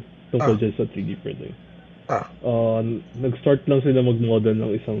company tungkol dyan sa 3D printing. Nag-start lang sila mag-model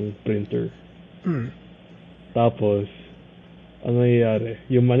ng isang printer. Tapos, ang nangyayari,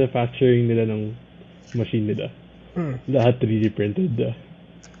 yung manufacturing nila ng machine nila, lahat 3D printed.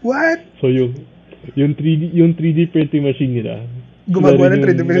 What? So yung 3D printing machine nila, gumagawa ng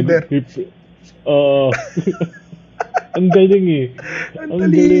 3D printer. Ang galing eh. Ang Ang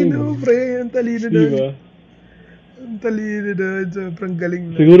galing. talino, pre. Ang talino Di nun. ba? Ang talino nun. Sobrang galing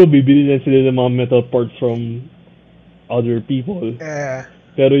nun. Siguro bibili na sila ng mga metal parts from other people.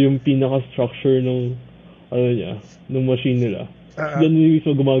 Pero yung pinaka-structure ng ng machine nila, sila na yung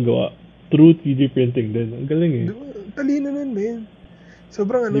mismo gumagawa through 3D printing din. Ang galing eh. Talino nun, man.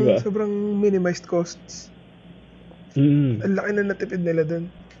 Sobrang Diba? sobrang minimized costs. Ang laki na natipid nila dun.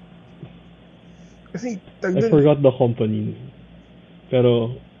 Kasi, I forgot the company.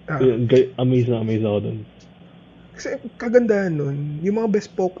 Pero, amazed ako dun. Kasi kagandahan nun, yung mga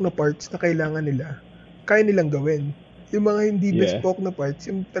bespoke na parts na kailangan nila, kaya nilang gawin. Yung mga hindi bespoke na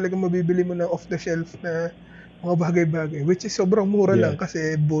parts, yung talagang mabibili mo na off-the-shelf na mga bagay-bagay, which is sobrang mura lang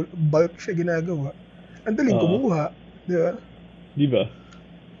kasi bulk siya ginagawa. Ang daling kumuha, di ba? Di ba?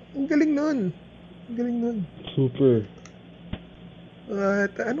 Ang galing nun. Ang galing nun. Super.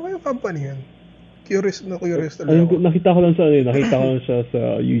 At ano kayong company yan? Curious talaga ako. Nakita ko lang siya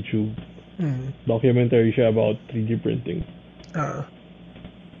sa YouTube. Documentary siya about 3D printing.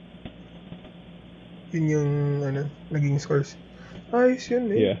 Yun yung naging source. Ayos yun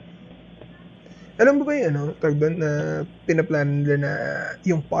eh. Yeah. Alam mo ba yung tag doon na pinaplano nila na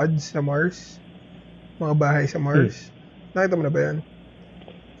yung pods sa Mars? Mga bahay sa Mars? Nakita mo na ba yan?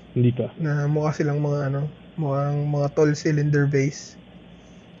 Hindi pa. Na mukha silang mga tall cylinder base.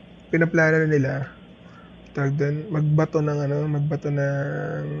 Pinaplano na nila tag doon magbato ng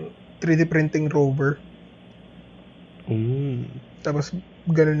 3D printing rover. Tapos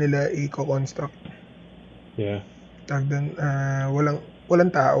ganun nila i-construct. Yeah. Tag doon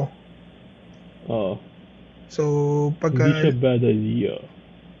walang tao. Oo. So pagka hindi siya bad idea.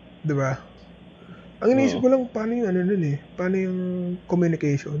 'Di ba? Ang iniisip ko lang paano yung paano yung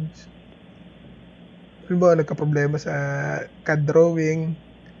communications. Halimbawa nagka-problema sa CAD drawing.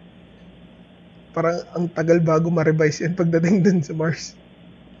 Parang ang tagal bago ma-revise yan pagdating dun sa Mars.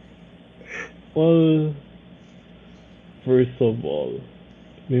 Well, first of all,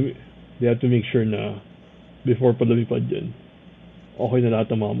 they have to make sure na before pa lumipad yan, okay na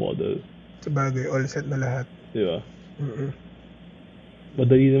lahat ng mga model. Sabagay, all set na lahat. Di ba?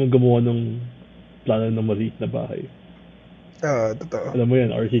 Madali naman gumawa ng plano ng maliit na bahay. Totoo. Alam mo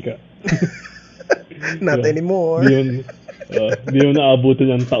yan, RC ka. Not anymore. Hindi mo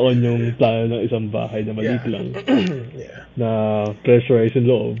naabutin ng taon yung plano ng isang bahay na maliit lang. Na pressurized yung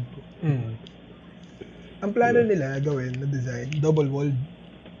loob. Ang plano nila gawin na design, double walled.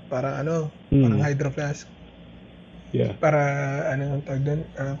 Parang parang hydro flask. Yeah. Para tawag doon,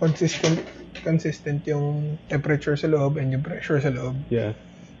 consistent yung temperature sa loob and yung pressure sa loob. Yeah.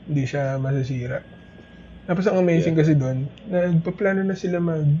 Hindi siya masisira. Tapos ang amazing kasi doon, nagpaplano na sila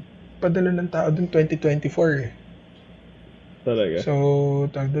magpadala ng tao doon 2024 eh. Talaga. So,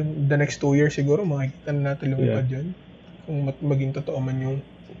 tawag doon, the next 2 years siguro makikita na natin lumipad yun. Kung maging totoo man yung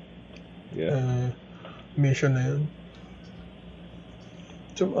mission na yun.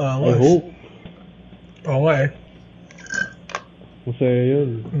 So, I hope. Oo nga eh. Masaya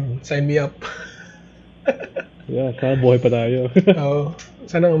yun. Sign me up. Yeah, sana buhay pa tayo. Oo.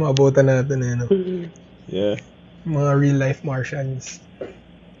 Sana nga maabutan natin eh, no? Yeah. Mga real life Martians.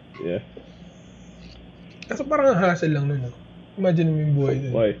 Yeah. Kaso parang hassle lang nun, no? Imagine mo yung buhay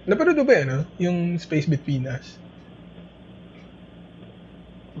dun. Why? Napanood mo ba yan, no? Yung Space Between Us?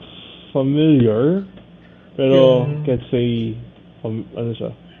 Familiar. Pero, can't say, ano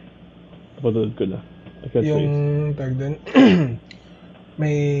siya? Napanood ko na. I can't say. Tag dun,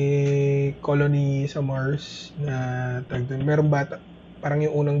 may colony sa Mars na tag dun, merong bata, parang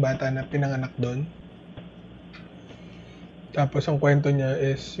yung unang bata na pinanganak doon. Tapos ang kwento niya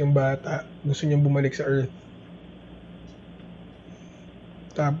is yung bata gusto niyang bumalik sa Earth.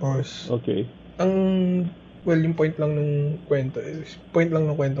 Tapos yung point lang ng kwento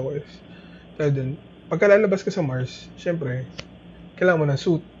ko is tag dun, pagka lalabas ka sa Mars, syempre kailangan mo ng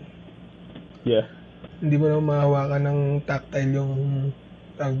suit. Yeah. Hindi mo na mahawakan ng tactile yung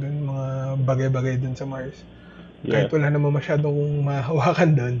mga bagay-bagay dun sa Mars. Kahit wala naman masyadong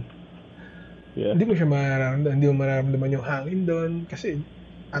mahawakan dun. Yeah. Hindi mo siya mararamdaman. Hindi mo mararamdaman yung hangin dun kasi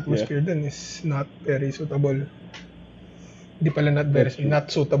atmosphere dun is not very suitable. Hindi pala not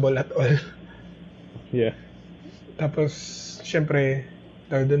suitable at all. Yeah. Tapos, syempre,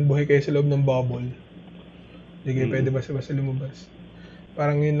 dun buhay kayo sa loob ng bubble. Hindi kayo pwede basta-basta lumabas.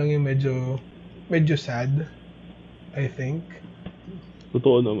 Parang yun lang yung medyo sad, I think.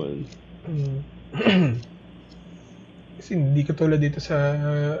 Totoo naman. Kasi hindi katulad dito sa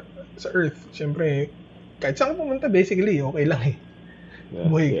Earth. Siyempre, kahit saan ka pumunta, basically, okay lang eh.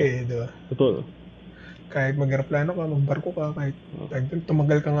 Buhay ka eh, di ba? Totoo. Kahit mag-aeroplano ka, magbarko ka, kahit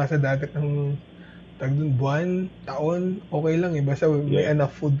tumagal ka nga sa dagat ng tag dun, buwan, taon, okay lang eh. Basta may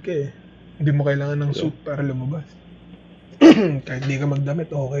enough food ka eh. Hindi mo kailangan ng suit para lumabas. Kahit di ka magdamit,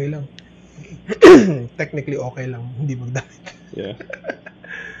 okay lang. Technically okay lang, hindi magdamit. Yeah.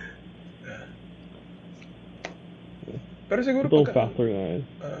 Pero siguro Ito factor nga yan.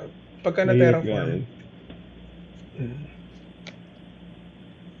 Pagka Mahirap nga na-terraform, yan.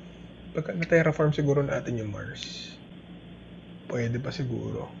 pagka na-terraform siguro natin yung Mars, pwede pa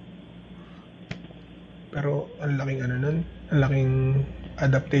siguro. Pero ang laking ano nun, ang laking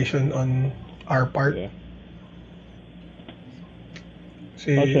adaptation on our part. Yeah.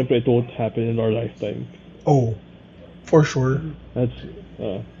 Syempre, it won't happen in our lifetime. Oh, for sure.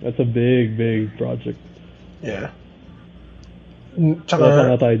 That's a big project. Yeah. Tsaka wala pa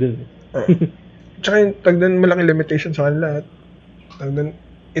nga tayo dun. Tsaka yung tagdan malaking limitation sa kanila. Tagdan,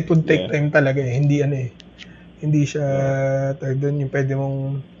 it would take time talaga eh. Hindi ano eh. Hindi siya tagdan yung pwede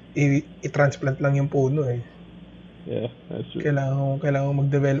mong i-transplant lang yung puno eh. Yeah, that's true. Kailangan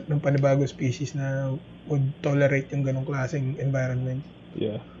mag-develop ng panibagong species na would tolerate yung ganong klaseng environment.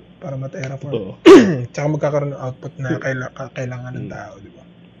 Yeah. Para ma-terraform. Tsaka magkakaroon ng output na kailangan ng tao, di ba?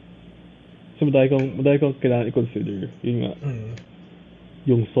 So, madami kong kailangan i-consider. Yun nga.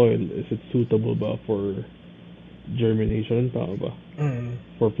 Yung soil, is it suitable ba for germination? Tama ba?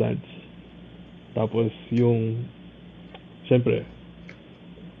 For plants. Tapos, yung syempre,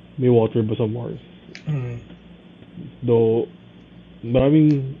 may water ba sa Mars? Though, may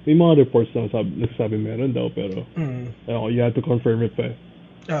mga reports na nagsasabi meron daw, pero you have to confirm it pa eh.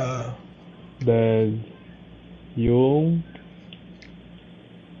 Then, yung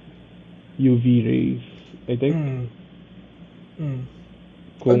UV rays, I think.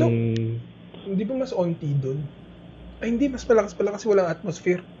 Kung... Hindi ba mas onti dun? Ay, hindi. Mas malakas pala kasi walang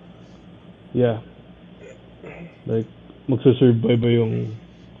atmosphere. Yeah. Like, magsasurvive ba yung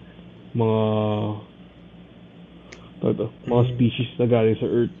mga species na galing sa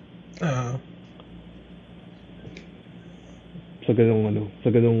Earth sa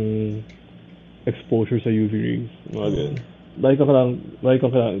ganong exposure sa UV rays, mga ganun. Lagi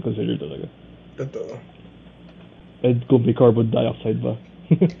kang kailangan consider talaga. Totoo. And kung may carbon dioxide ba?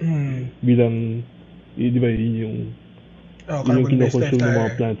 Bilang, di ba yun yung kinoconsume ng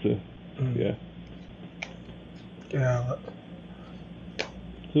mga plants eh. Yeah. Kaya nga.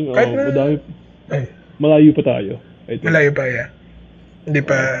 So, malayo pa tayo. Malayo pa, yeah. Hindi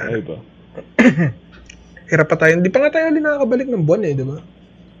pa. Malayo pa. Hirap pa tayo. Hindi pa nga tayo nakakabalik ng buwan eh, di ba?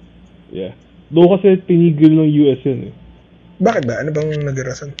 Yeah. Doon kasi tinigil ng US yun eh. Bakit ba? Ano bang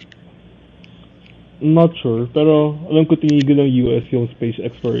nagirasan? Not sure, pero alam ko tinigil ng US yung space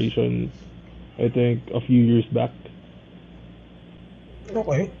exploration, I think, a few years back.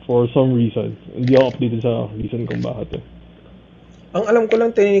 Okay. For some reason. Hindi ako updated sa reason kung bakit eh. Ang alam ko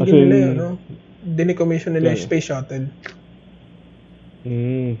lang, tinigil nila yun, no? Dinicommission nila yung space shuttle.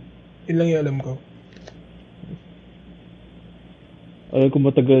 Yun lang yung alam ko. Alam ko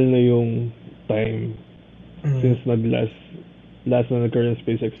matagal na yung time since last na nagkaroon ng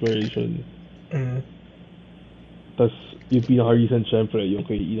space exploration. Tapos yung pinaka-recent syempre yung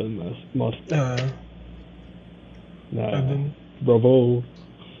kay Elon Musk. Bravo.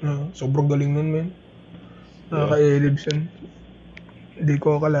 Sobrang galing nun, man. Nakaka-elibs yun. Hindi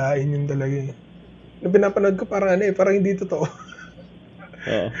ko akalain yun talaga eh. Nung pinapanood ko parang parang hindi totoo.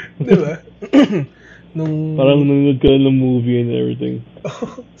 Di ba? Parang nanonood ka ng movie and everything.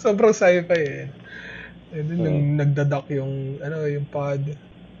 Sobrang sci-fi eh. Nung nagdadak yung pod.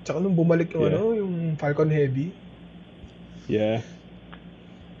 Tsaka nung bumalik yung yung Falcon Heavy. Yeah.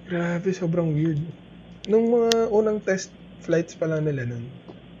 Grabe, sobrang weird. Nung mga unang test flights pa lang nila nun,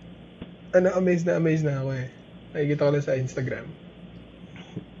 amazed na ako eh. Nakikita ko lang sa Instagram.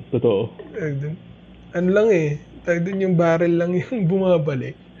 Totoo. Ano lang eh, dun yung barrel lang yung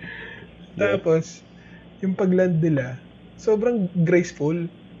bumabalik. Tapos, yung pagland nila, sobrang graceful.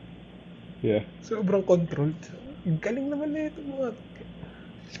 Yeah. Sobrang controlled. Galing naman na ito mga.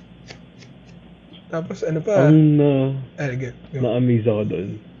 Tapos ano pa? Na-amaze ako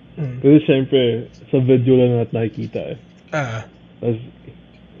doon. Kasi syempre, sa video lang natin nakikita eh. Tapos,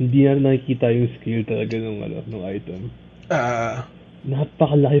 hindi natin nakikita yung scale talaga ng item.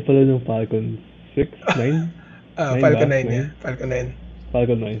 Napakalaki pala ng Falcon 6? 9? Falcon 9 yeah.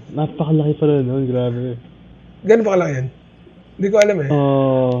 Falcon 9. Napakalaki pala nun, grabe. Gano'n ba kalaki yan? Hindi ko alam eh.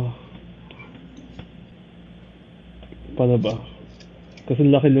 Paano ba? Kasi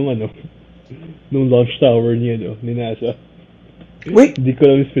laki nung launch tower niya, ni NASA. Wait! Hindi ko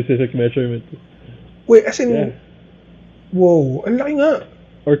alam yung specific measurement. Wait, as in, wow, ang laki nga.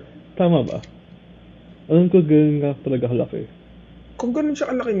 Or, tama ba? Alam ko ganun nga talaga kalaki. Kung ganun siya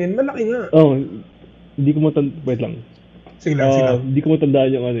kalaki, malaki nga. Hindi ko matandaan, wait lang. Sige lang. Hindi ko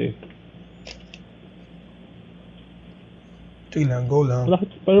matandaan yung ano eh. Sige lang, go lang.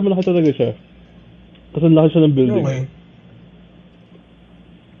 Parang malaki talaga siya. Kasi ang laki siya ng building. Okay.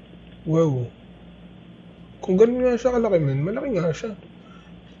 Wow. Kung ganun nga siya kalaki, man, malaki nga siya.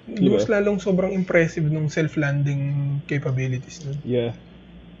 Diba? Mas lalong sobrang impressive nung self-landing capabilities nun. Yeah.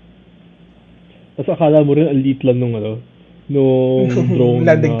 Tapos akala mo rin ang liit lang nung drone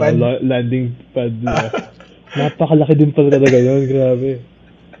Landing pad? Landing pad. Napakalaki din pala talaga yun, grabe.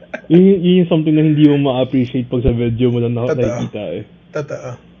 Yun yung something na hindi mo ma-appreciate pag sa video mo lang nakikita eh.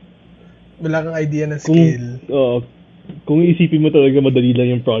 Totoo. Wala kang idea ng scale. Kung isipin mo talaga madali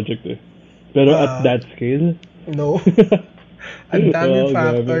lang yung project eh. Pero at that scale? No. Ang daming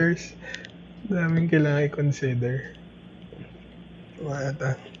factors. Daming kailangan i-consider.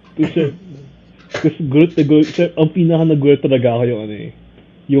 Kasi gulat na gulat. Ang pinaka-nagulat talaga ako yung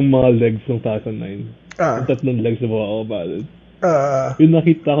yung mga legs ng Falcon 9. Yung tatlong legs na makakabalad. Yung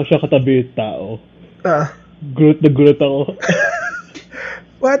nakita ko siya katabi yung tao. Gulat na gulat ako.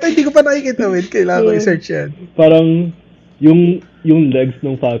 What? Hindi ko pa nakikita, wait. Kailangan ko i-search yan. Parang yung legs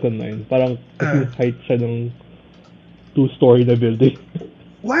ng Falcon 9, parang kasi height siya ng 2-story na building.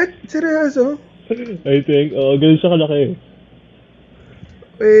 What? Seryoso? I think, ganun siya kalaki.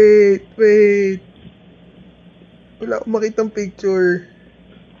 Wait. Wala akong makitang picture.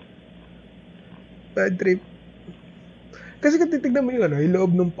 Bad trip. Kasi kung titignan mo yung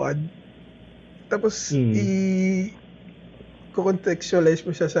loob ng pod, tapos i-contextualize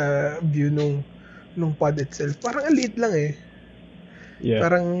mo siya sa view nung pod itself. Parang ang liit lang eh. Yeah.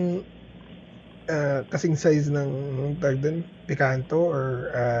 Parang kasing size ng Picanto or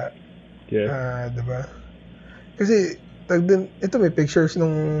diba? Kasi ito may pictures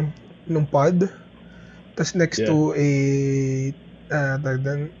nung pod, tas next to a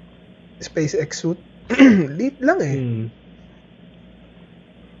SpaceX suit. Liit lang eh.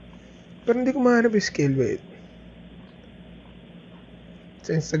 Pero hindi ko mahanap yung scale. Wait.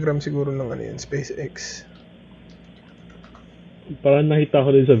 Sa Instagram siguro lang yun, SpaceX. Parang nakita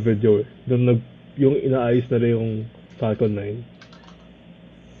ko din sa video eh. Yung inaayos na rin yung Falcon 9.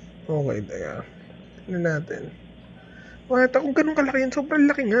 Okay, teka. Tignan natin. What? Kung ganun kalaki yun, sobrang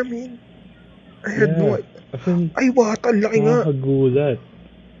laki nga, man. I had no idea. Ay, what? Ang laki nga. Nakakagulat.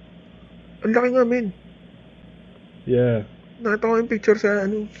 Ang laki nga, man. Yeah. Nakita ko yung picture sa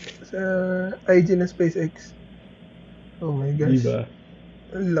IG ng SpaceX. Oh my gosh. Diba?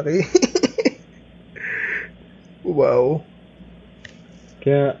 Ang laki. Wow.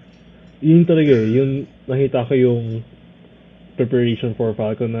 Kaya, yun talaga eh. Yung nakita ko yung preparation for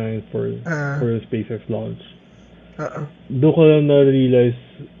Falcon 9 for the SpaceX launch. Doon ko lang na-realize,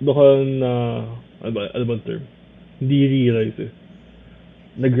 ano ba term? Hindi realize eh.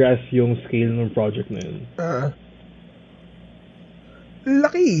 Nag-grasp yung scale ng project na yun.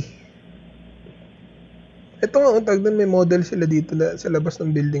 Laki. Ito nga, ang tag doon, may model sila dito sa labas ng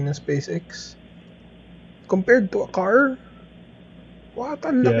building ng SpaceX. Compared to a car, what?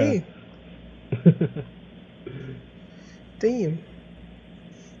 Ang laki. Damn.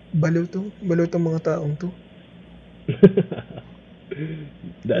 Baliw tong mga taong to.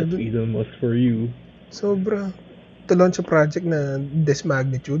 That's Elon Musk for you. Sobra. To launch a project na this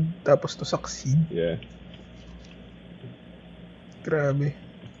magnitude, tapos to succeed. Yeah. Grabe.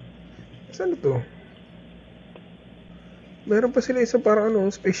 Saan to? Meron pa sila isa parang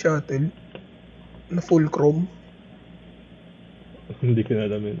space shuttle na full chrome. Hindi ko na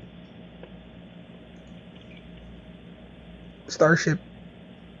alam yun. Starship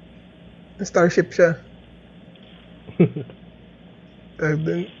siya.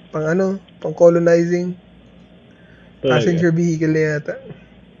 Pang colonizing. Passenger vehicle na yata.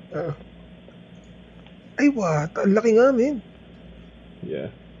 Ay, what? Ang laki nga, man.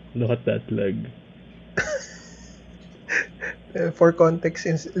 Yeah. Look at that leg. For context,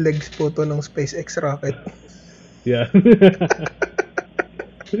 legs po to ng SpaceX rocket. Yeah.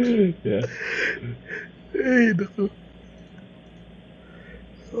 Yeah. Ay, naku.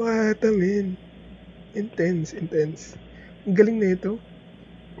 What a man. Intense. Ang galing na ito.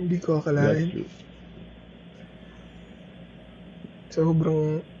 Hindi ko akalain.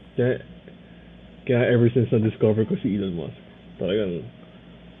 Sobrang... Kaya ever since na-discover ko si Elon Musk, talagang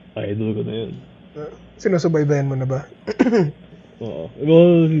idol ko na yun. Sinusubaybayan mo na ba? Oo.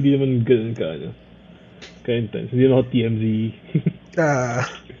 Well, hindi naman ganun ka-intense. Hindi naman ako TMZ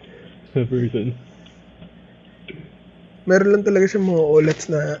person. Meron lang talaga siyang mga olats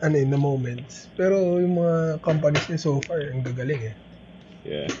na na moments. Pero yung mga companies niya so far, ang gagaling eh.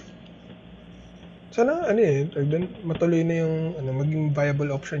 Yeah. Sana matuloy na yung maging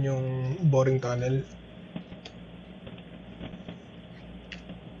viable option yung boring tunnel.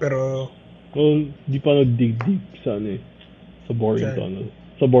 Pero, Well, di pa nag-dig deep sa ano eh. Sa boring saan? tunnel.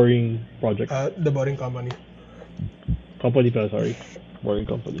 Sa boring project. The Boring Company. Company pala, sorry. Boring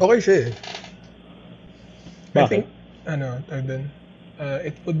company. Okay siya eh. I Bakit? think, tawag dun,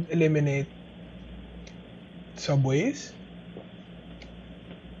 it would eliminate subways.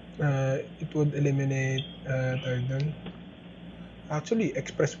 It would eliminate, tawag dun, actually,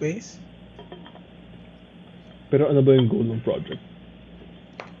 expressways. Pero ano ba yung goal ng project?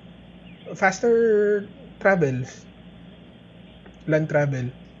 Faster travels. Land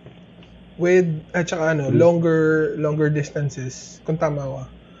travel. With, at saka longer distances. Kung tama ako.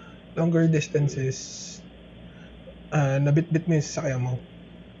 Longer distances, nabitbit mo yung sasakyan mo.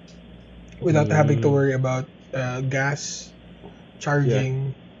 Without having to worry about gas,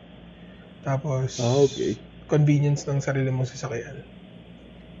 charging, tapos okay. convenience ng sarili mong sasakyan.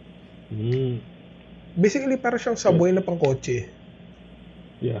 Mm. Basically, para siyang subway na pangkotse.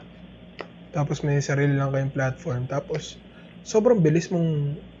 Yeah. Tapos may sarili lang kayong platform. Tapos, sobrang bilis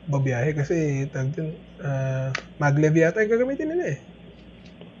mong babiyahe kasi maglev yata yung gagamitin nila eh.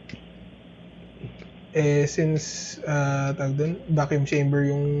 Since vacuum chamber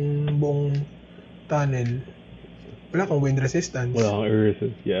yung buong tunnel, wala kang wind resistance. Wala kang air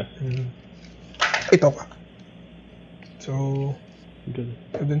resistance, yeah. Ito ka. So, Good.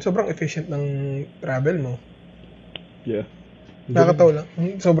 dun sobrang efficient ng travel mo. Yeah. Nakakatawa lang.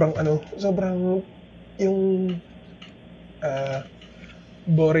 Sobrang yung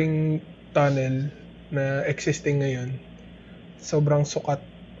boring tunnel na existing ngayon, sobrang sukat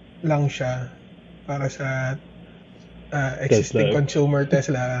lang siya para sa existing Tesla. consumer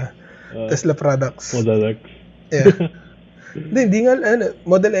Tesla products. Model X. Yeah. Hindi nga,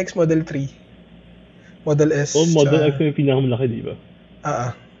 Model X, Model 3. Model S. Model X na yung pinakamalaki, di ba?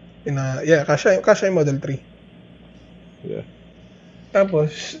 Kasha yung Model 3. Yeah.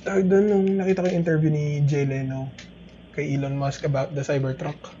 Tapos, doon nung nakita ko yung interview ni Jay Leno kay Elon Musk about the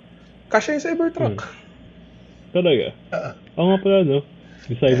Cybertruck. Kasha yung Cybertruck. Talaga? Oo nga pala, no?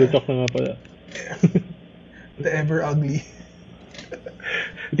 Yung Cybertruck na nga pala. The ever ugly.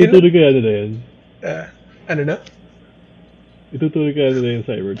 Itutuloy kaya nila yan? Ano na? Itutuloy kaya nila yung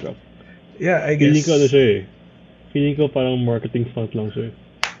Cybertruck? Yeah, I guess. Feeling ko ano siya eh. Feeling ko parang marketing stunt lang siya.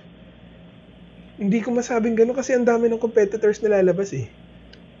 Hindi ko masabing gano'n kasi ang dami ng competitors na lalabas eh.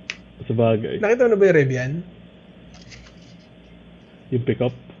 Sa bagay. Nakita mo na ba yung Revian? Yung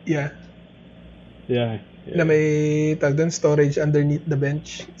pickup? Yeah. Yeah. Na may storage underneath the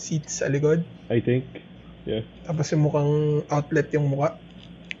bench seats sa likod. I think. Yeah. Tapos yung mukhang outlet yung mukha.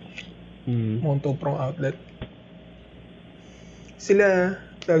 Mukhang two-prong outlet. Sila,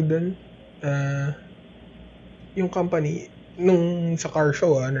 yung company, nung sa car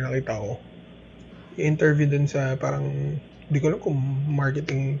show na nakita ko, yung interview dun sa parang, di ko alam kung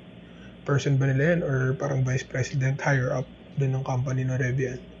marketing person ba nila yan or parang vice president higher up dun ng company na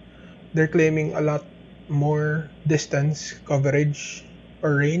Revian. They're claiming a lot more distance coverage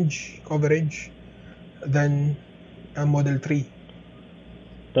or range coverage than a Model 3.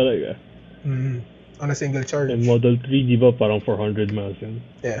 Talaga? On a single charge. And Model 3, di ba parang 400 miles yan?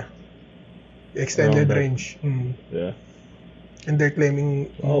 Yeah. Extended range. Yeah. And they're claiming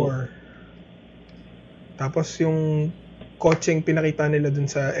more. Tapos yung kotseng pinakita nila dun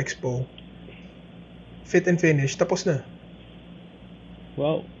sa expo, fit and finish, tapos na.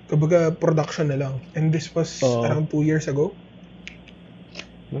 Wow. Kumbaga production na lang. And this was around 2 years ago.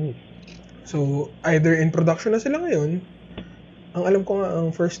 Nice. So, either in production na sila ngayon, ang alam ko nga, ang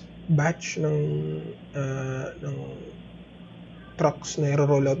first batch ng trucks na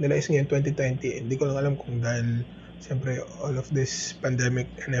i-roll out nila is ngayon 2020. Hindi ko lang alam kung dahil siyempre all of this pandemic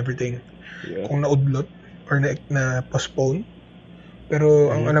and everything, kung naudlot or na-postpone.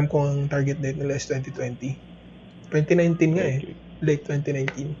 Pero ang alam ko ang target date nila is 2020. 2019 nga late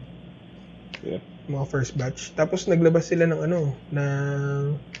 2019. Yeah. Mga first batch. Tapos naglabas sila ng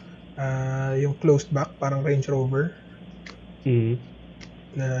yung closed back, parang Range Rover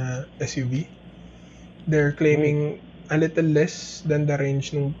na SUV. They're claiming a little less than the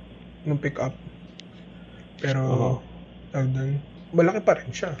range nung pickup. Pero malaki pa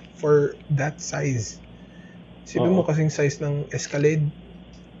rin siya for that size. Sipin mo kasing size ng Escalade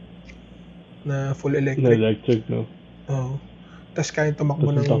na full electric. Na electric, no? Tapos kaya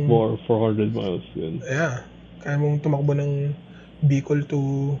tumakbo ng... takbo 400 miles yun. Yeah. Kaya mong tumakbo ng Bicol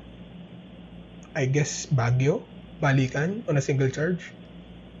to, I guess, Baguio? Balikan? On a single charge?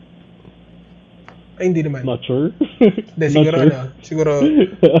 Ay, hindi naman. Not sure. Hindi, siguro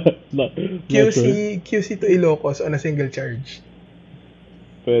QC to Ilocos on a single charge.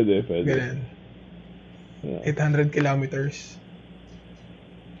 Pwede. Ganun. 800 kilometers.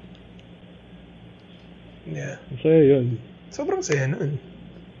 Yeah. Masaya yun. Sobrang saya nun.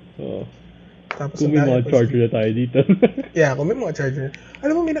 Oo. Tapos Kung ang may dami mga pa charger na tayo dito. Yeah, kung may mga charger.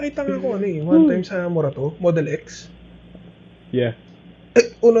 Alam mo, may nakita nga ako one time sa Morato, Model X. Yeah.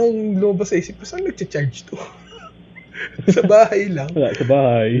 Unang lumabas sa isip ko, saan nagcha-charge to? Sa bahay lang. Wala, sa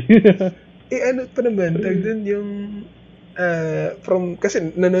bahay. Ano pa naman, tag dun yung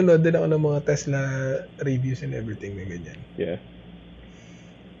kasi nanonood din ako ng mga Tesla reviews and everything na ganyan. Yeah.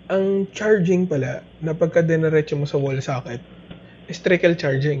 Ang charging pala, na pagka dinaretso mo sa wall socket, is trickle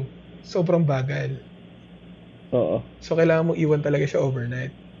charging. Sobrang bagal. Oo. So, kailangan mo iwan talaga siya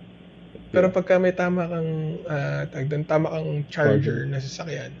overnight. Pero pagka may tama kang charger na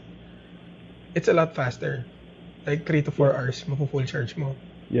sasakyan, it's a lot faster. Like 3 to 4 hours, mapu-full charge mo.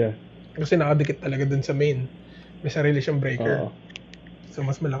 Yeah. Kasi nakadikit talaga dun sa main. May sarili siyang breaker. Oo. So,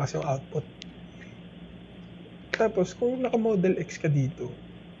 mas malakas yung output. Tapos, kung naka-Model X ka dito,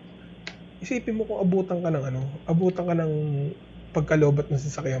 isipin mo kung abutan ka ng pagkalobat ng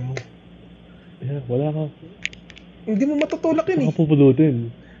sasakyan mo. Yeah, wala ka. Hindi mo matutulak yun Saka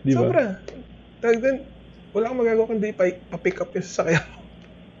pupulutin. Di ba? Sobra. Wala kang magagawa kundi pa-pick up yung sasakyan mo.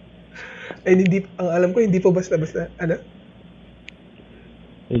 Ay, ang alam ko, hindi po basta-basta. Ano?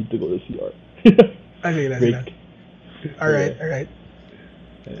 I need to go to CR. Sige lang. Alright.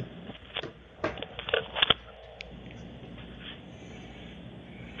 Yeah.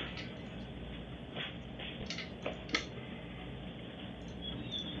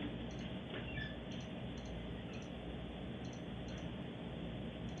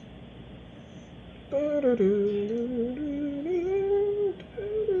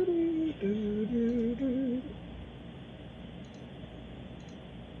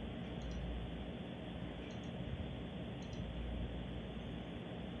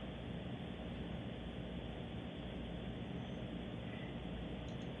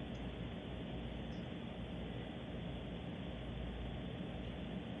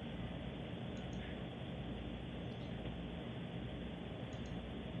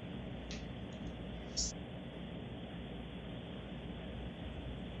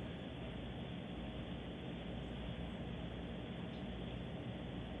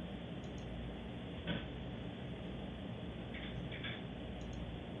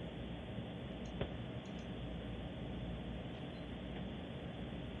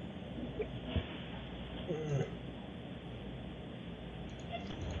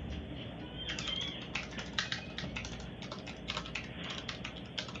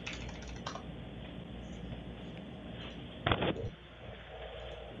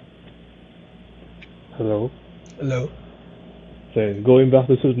 Hello? So, going back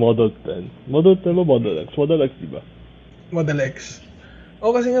to Model 10. Model 10 ba Model X? Model X, di ba? Model X.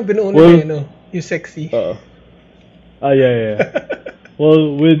 Kasi nga binuo nila yung sexy. Yeah.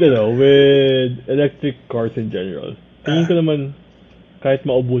 Well, with electric cars in general, tingin ko naman, kahit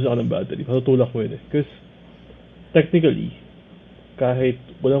maubusan ka ng battery, matutulak mo yun eh. Because, technically, kahit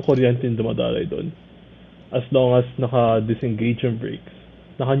walang kuryente yung dumadalay doon, as long as naka-disengage yung brakes,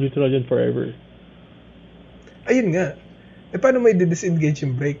 naka-neutral yun forever. Ayun nga. Paano may disengage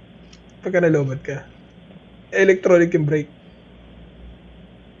yung brake? Pagka nalobat ka. Electronic yung brake.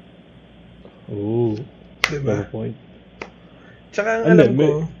 Ooh. Diba? Fair point. Tsaka ang alam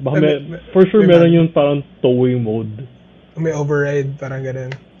ko, for sure meron yung parang towing mode. May override, parang ganun.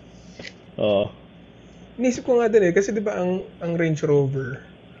 Inisip ko nga din kasi di ba ang Range Rover,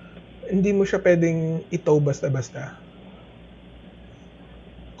 hindi mo siya pwedeng itow basta-basta.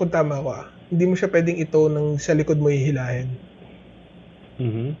 Kung tama ko hindi mo siya pwedeng itow ng sa likod mo hihilahin.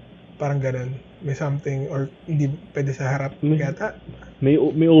 Parang ganun. May something, or hindi pwede sa harap. Yata.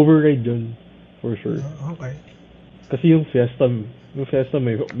 May override yun. For sure. Okay. Kasi yung Fiesta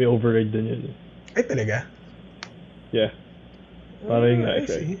may override din yun. Ay, talaga? Yeah. Parang nga,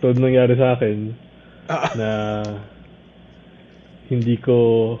 tulad nangyari sa akin, na hindi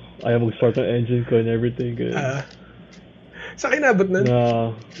ko ayaw mag-start ang engine ko and everything. Sa kinabot nun?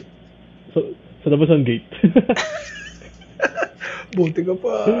 Sa labas ng gate. Buti ka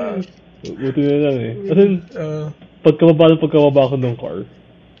pa. Buti na lang eh. Kasi pagkababa ko ng car,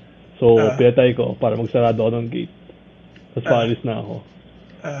 so pinatay ko para magsarado ako ng gate. Tapos paalis na ako.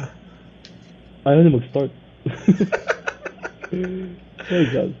 Ayaw na mag-start. Oh my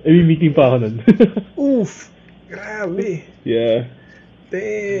God. May meeting pa ako nun. Oof! Grabe. Yeah.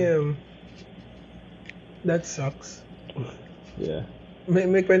 Damn. That sucks. Yeah.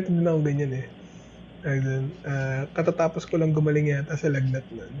 May kwento din ako ganyan eh. Katatapos ko lang gumaling yata sa lagnat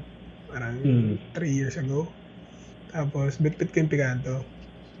nun. Parang 3 years ago. Tapos bitbit ko yung Picanto.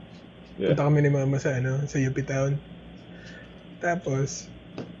 Punta kami ni mama sa UP Town. Tapos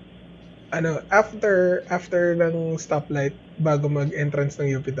after ng stoplight, bago mag-entrance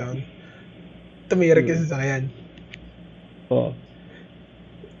ng UP Town, tumirik yung sasakyan. Oo.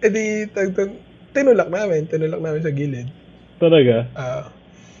 E di, tinulak namin sa gilid. Talaga?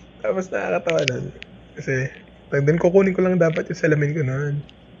 Tapos nakakatawa nun. Kasi, kukunin ko lang dapat yung salamin ko nun.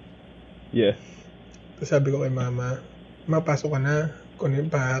 Yeah. Tapos sabi ko kay mama, mapasok ka na.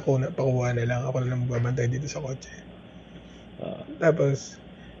 Pakuha na lang. Ako na lang magbabantay dito sa kotse. Tapos,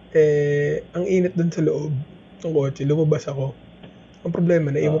 ang init dun sa loob ng kotse, lumabas ako. Ang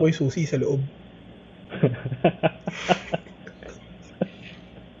problema, naiwan ko yung susi sa loob.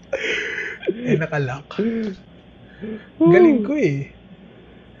 Nakalock. Galing ko eh.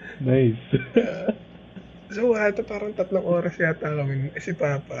 Nice. So, parang 3 oras yata kami. Si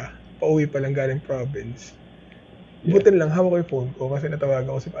Papa, pauwi pa lang galing province. Buti lang, hawak ko yung phone ko kasi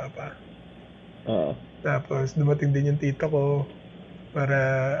natawagan ko si Papa. Tapos, dumating din yung tita ko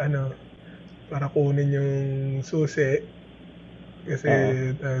para kunin yung susi. Kasi,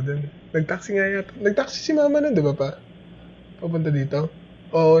 nag-taxi nga yata. Nag-taxi si Mama nun, di ba pa? Papunta dito?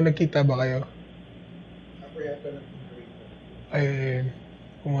 O, nagkita ba kayo? Ako yata lang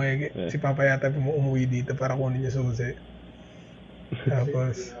si Papa yata umuwi dito para kunin yung susi.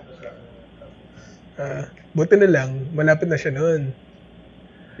 Tapos, buti na lang, malapit na siya noon.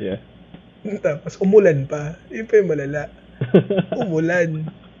 Yeah. Tapos, umulan pa. Yun pa yung malala. Umulan.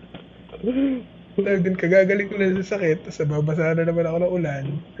 Tapos, kagagaling ko na sa sakit. Tapos, babasa na naman ako ng ulan.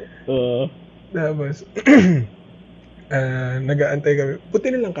 Tapos, nag-aantay kami. Buti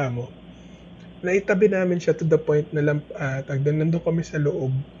na lang kamo. Naitabi namin siya to the point na nandun kami sa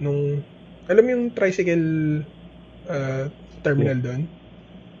loob nung, alam mo yung tricycle terminal doon?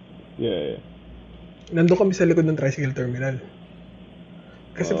 Yeah. Nandun kami sa likod ng tricycle terminal.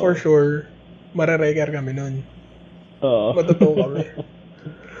 Kasi for sure, marareker kami nun. Matutuwa kami.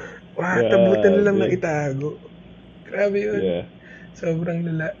 Tabuti na lang nakitago. Grabe yun. Yeah. Sobrang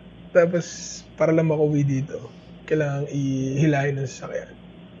lala. Tapos, para lang makauwi dito, kailangang ihilahin ng sasakyan.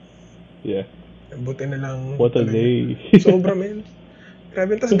 Yeah. Buti na lang. What a day. Sobra, men.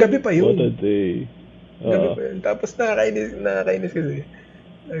 Grabe. Tapos gabi pa yun. What a day. Gabi pa yun. Tapos nakakainis kasi.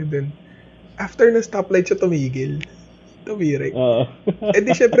 Doon. After ng stoplight siya tumigil. Tumirik.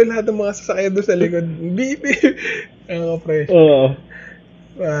 Di syempre lahat ng mga sasakyan doon sa likod. Beep. Ang fresh.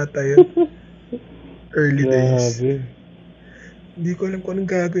 Bata yun. Early days. Hindi ko alam kung anong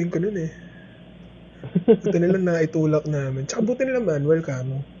gagawin ko nun eh. Buti na lang naitulak namin. Tsaka buti na lang manual ka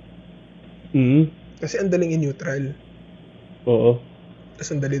mo. Kasi ang daling in-neutral. Tapos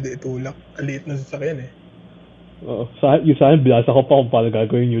ang dali din itulak. Ang liit na sasakyan eh. Yung sa akin, binasa ko pa kung paano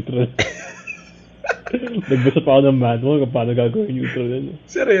gagawin neutral. Nagbasa pa ako ng manual kung paano gagawin neutral yan.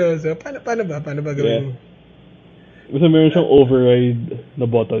 Seryoso? Paano ba? Paano ba gawin mo? Basta meron siyang override na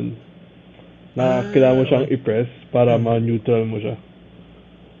button na kailangan mo siyang i-press para ma-neutral mo siya.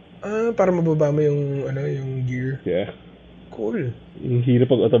 Para mababa mo yung gear. Yeah. Cool. Yung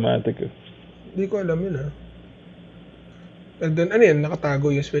hirap pag automatic eh. Hindi ko alam yun And then, ano yan?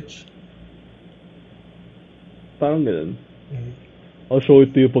 Nakatago yung switch? Parang ganun. I'll show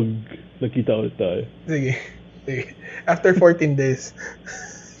it to you pag nakita ulit tayo. Sige. After 14 days.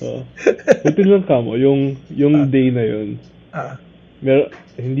 Buti lang kamo, yung day na yun.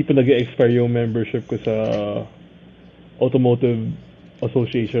 Hindi pa nag-expire yung membership ko sa Automotive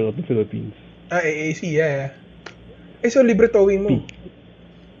Association of the Philippines. AAC, yeah. So libre towing mo?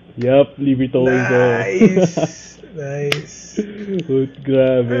 Yup, libre towing ko. Nice.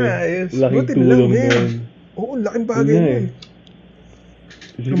 Grabe. Laking tulong nun. Oo, laking bagay nun.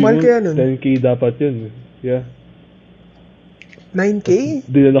 Normal kaya nun? 10K dapat yun. Yeah. 9K?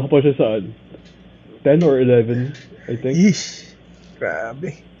 Dinala ko pa siya saan? 10 or 11, I think. Yeesh.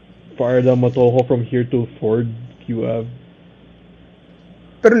 Grabe. Para lang matoko from here to Ford, QAV.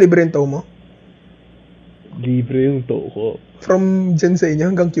 Pero libre yung tow mo? Libre yung tow ko. From dyan sa inyo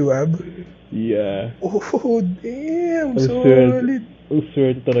hanggang QAB? Yeah. Oh, damn. Solid. Ang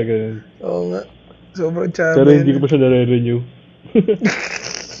swerte talaga yun. Oo nga. Sobrang chaba. Pero hindi ko pa siya nare-renew.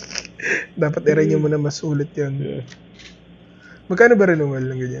 Dapat i-renew mo na mas sulit yun. Yeah. Magkano ba renewal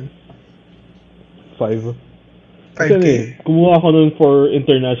ng ganyan? 5. 5K? Kumuha ako nun for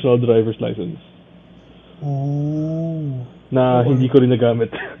international driver's license. Ooh. Na hindi ko rin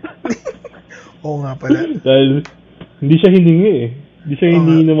nagamit. Oo nga pala. Dahil hindi siya hiningi eh. Hindi siya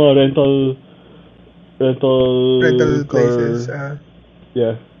hiningi ng mga rental places.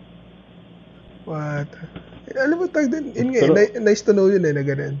 Yeah. What? Alam mo, tag din. Nice to know yun na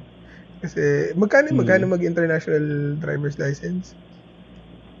ganun. Kasi, magkano mag-international driver's license?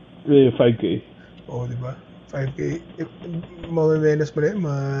 5K. Oo, di ba? 5K. Mamimenos mo na yan,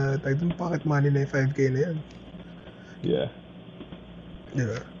 tag doon, pocket money na yung 5K na yan. Yeah. Di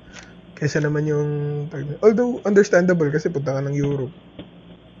ba? Kesa naman yung, although understandable kasi punta ka ng Europe.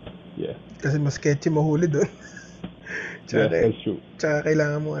 Yeah. Kasi mas sketchy mahuli doon. Yeah, that's true. Tsaka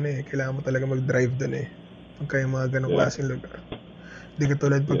kailangan mo talaga mag-drive doon eh. Pagka yung mga ganong klaseng lugar. Di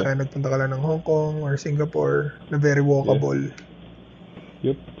katulad pagka nagpunta ka lang ng Hong Kong or Singapore na very walkable.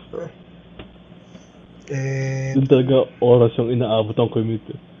 Yep. And doon talaga oras yung inaabot ang commute.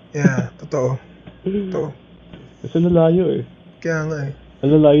 Yeah, totoo. Kasi nalayo eh. Kaya nga eh.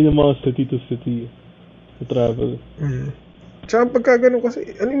 Ang lalayo ng mga city to city sa travel. Tsaka pagka ganun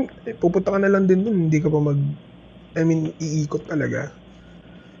kasi, pupunta ka na lang din dun, hindi ka pa iikot talaga.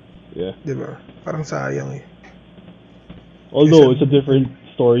 Yeah. Diba? Parang sayang eh. Although, it's a different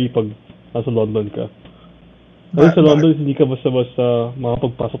story pag nasa London ka. Kasi sa London, hindi ka basta-basta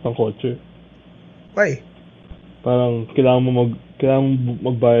makapagpasok ng kotse. Why? Parang kailangan mo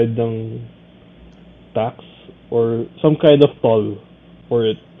magbayad ng tax or some kind of toll for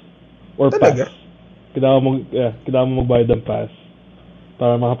it. Or Talaga? pass. Kailangan mo magbayad ng pass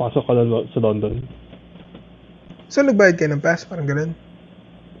para makapasok ka sa London. So, nagbayad kayo ng pass? Parang ganun?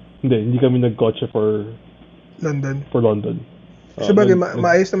 Hindi kami nagkotse for London. Sabagay,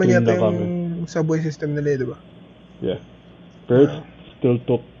 maayos naman yata yung kami. subway system nila, di ba? Yeah. But it still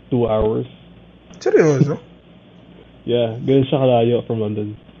took 2 hours. Seryoso? Yeah, ganun siya kalayo from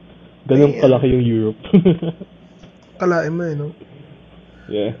London. Ganun kalaki yung Europe. Kalain mo eh, no?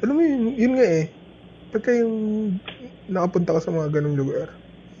 Yeah. Alam mo yun nga eh. Pagka yung nakapunta ka sa mga ganung lugar,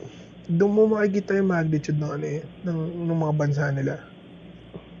 doon mo makikita yung magnitude ng mga bansa nila.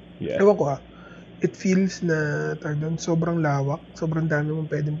 Yeah. Ewan ko it feels na sobrang lawak, sobrang dami mong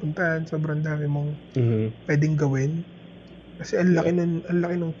pwedeng puntahan, sobrang dami mong pwedeng gawin. Kasi ang laki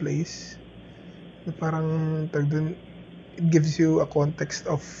ng place. Na parang it gives you a context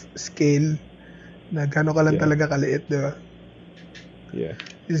of scale na gano'n ka lang talaga kaliit, di ba? Yeah.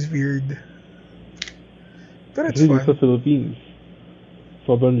 It's weird. Pero it's kasi fun. Sa Philippines,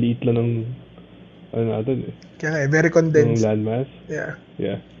 sobrang liit lang ng natin eh. Kaya very condensed. Ng landmass. Yeah.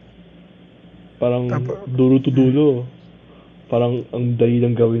 Yeah. Parang dulo to dulo. Parang ang dali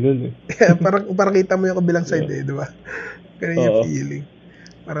lang gawin nun eh. Yeah, parang kita mo yung kabilang side eh, di ba? Ganun yung feeling.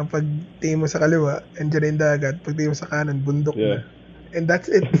 Parang pag tingin mo sa kaliwa, andyan na yung dagat. Pag tingin mo sa kanan, bundok na. And that's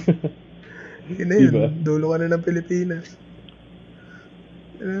it. Yun na yun. Diba? Dulo ka na ng Pilipinas.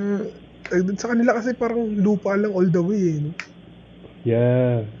 Sa kanila kasi parang lupa lang all the way eh. No?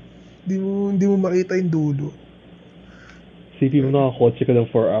 Yeah. Hindi mo makita yung dulo. Sipin mo nakakotse ka lang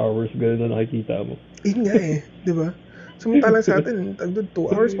 4 hours, gano'n na nakikita mo. Yun nga eh, di ba? Samantalang sa atin, 2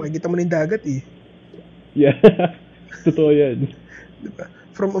 hours, makikita mo na yung dagat eh. Yeah, totoo yan. Diba?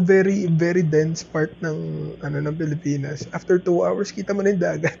 From a very, very dense part ng Pilipinas, after 2 hours, kita mo na yung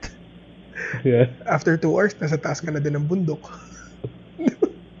dagat. Yeah. After 2 hours, nasa taas ka na din ng bundok.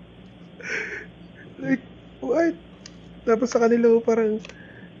 Like, what? Tapos sa kanila, parang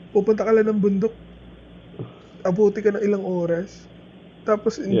pupunta ka lang ng bundok, abuti ka ng ilang oras.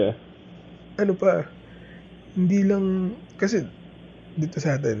 Tapos, hindi lang, kasi dito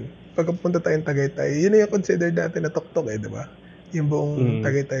sa atin, pagkapunta tayong Tagaytay, yun yung considered natin na tok-tok eh, di ba? Yung buong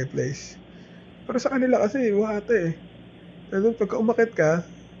Tagaytay place. Pero sa kanila kasi, wata eh. Tapos pagka umakit ka,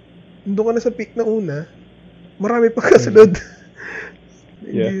 nandun ka na sa peak na una, marami pang kasunod.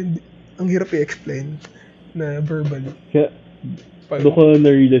 Ang hirap i-explain na verbally. Kaya, doon ko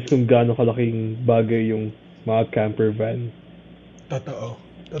na-realize kung gaano kalaking bagay yung mga camper van. Totoo.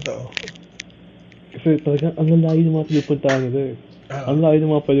 Kasi talagang ang lalayo ng mga pinupuntahan nila eh. Ang layo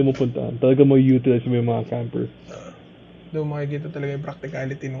ng mga pwede mo puntahan. Talaga mo utilize mo yung mga camper. Doon makikita talaga yung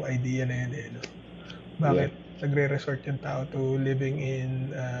practicality ng idea na yan eh. No? Bakit nagre-resort yung tao to living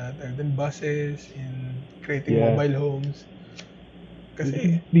in buses, in creating mobile homes.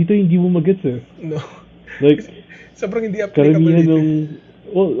 Kasi dito hindi mo magets eh. No. Like, sobrang hindi applicable karamihan dito.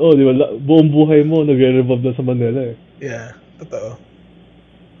 Di ba? Buong buhay mo nagre-revolve na sa Manila eh. Yeah, totoo.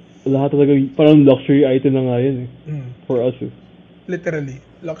 Lahat talaga, parang luxury item na nga yun eh. For us eh. Literally,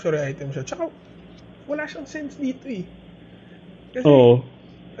 luxury item siya. Tsaka, wala siyang sense dito eh. Kasi,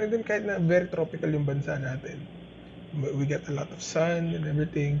 kahit na very tropical yung bansa natin, we get a lot of sun and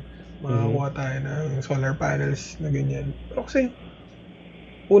everything, makakuha tayo ng solar panels na ganyan. Pero kasi,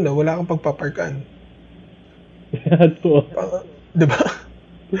 una, wala kang pagpaparkan. Diba?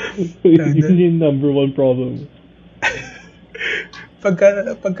 Yun yung number one problem.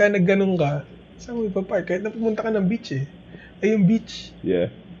 Pagka nagganong ka, saan mo ipapark? Kahit na pumunta ka ng beach eh. Ay, yung beach. Yeah.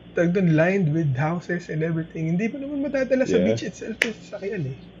 Doon lined with houses and everything. Hindi mo naman madadala sa beach itself yung sasakyan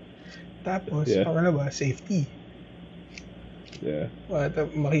eh. Tapos, Yeah. pangalawa, safety. Yeah.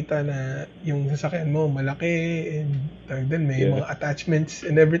 Makita na yung sasakyan mo malaki and then may Yeah. mga attachments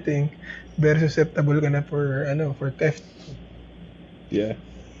and everything, very susceptible ka na for theft. Yeah.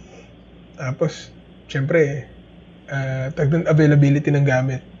 Tapos, syempre, availability ng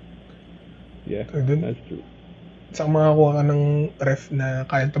gamit. Yeah. Doon, That's true. saan makakuha ka ng ref na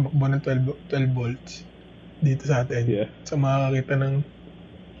kaya tumakbo ng 12 volts dito sa atin? Yeah. Sa makakakita ng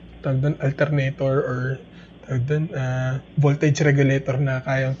alternator or voltage regulator na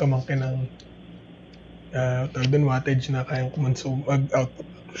kayang tumangkin ng wattage na kayang consume output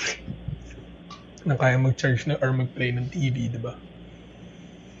na kayang mag-charge na or mag-play ng TV, di ba?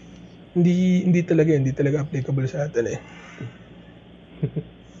 Hindi talaga applicable sa atin eh.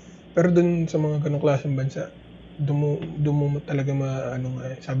 Pero dun sa mga ganong klaseng bansa, doon mo talaga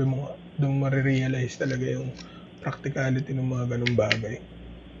sabi mo nga, doon mo ma-realize talaga yung practicality ng mga ganong bagay.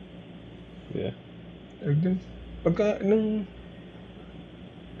 Yeah. Pagka nung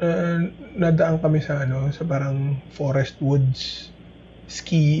nadaan kami sa sa parang forest woods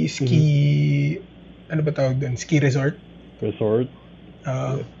ski ano ba tawag doon? Ski resort.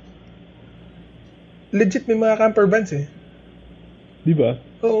 Yeah. Legit may mga camper vans eh. Di ba?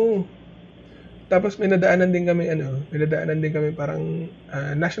 Oo. Tapos may nadaanan din kami parang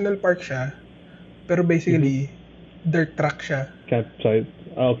national park siya. Pero basically dirt track siya. Campsite.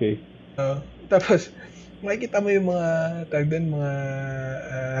 Okay. Tapos makikita mo yung mga mga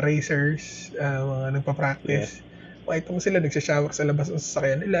racers, mga nagpa-practice. Makita mo sila nagsha-shower sa labas ng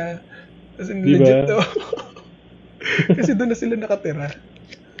sasakyan nila. Kasi legit to. Kasi doon na sila nakatira.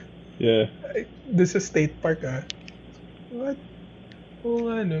 Yeah. Doon sa state park What? Oo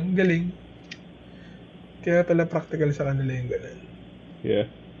nga galing. Kaya pala practical sa kanila yung ganun. Yeah.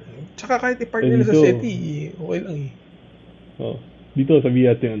 Tsaka kahit i-park nila sa city, okay lang eh. Dito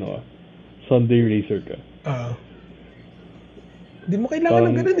sabihin natin Sunday racer ka. Di mo kailangan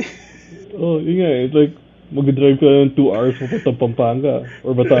ng ganun eh. Yun nga it's like mag-drive ka ng 2 hours papuntang Pampanga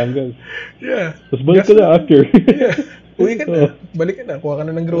or Batangas. Yeah. Tapos balik ka na after. Yeah. Uwi ka na. Balik ka na. Kuha ka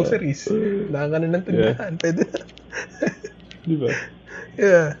na ng groceries. Lahan ka na ng tindahan. Yeah. Pwede na. Di ba?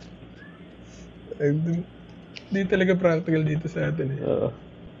 Yeah. Di talaga practical dito sa atin eh.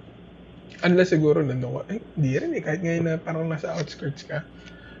 Unless siguro nandun ka. Hindi rin eh. Kahit ngayon na parang nasa outskirts ka.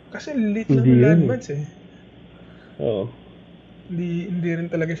 Kasi lit lang yung landmass eh. Hindi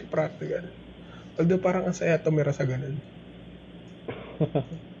rin talaga siya practical. Although parang ang saya tumira sa ganun.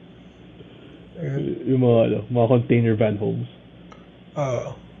 Yung mga container van homes.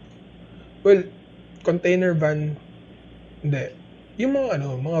 Well, container van, hindi. Yung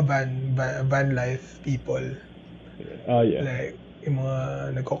mga van life people. Yeah. Like, yung mga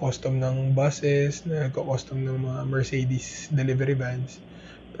nagko-custom ng buses, nagko-custom ng mga Mercedes delivery vans.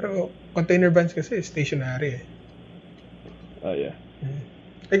 Pero container vans kasi stationary eh. Yeah.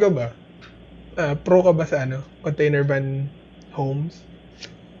 Ikaw ba? Pro ka ba sa container van homes?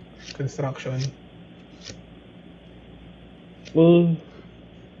 Construction? Well,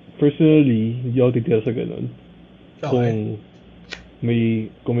 personally, hindi ako titira sa ganun. Okay.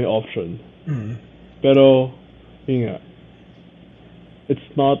 Kung may option. Pero, yun nga, it's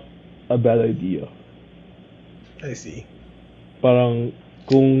not a bad idea. I see. Parang,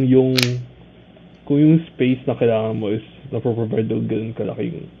 kung yung space na kailangan mo is naproprovide ng ganun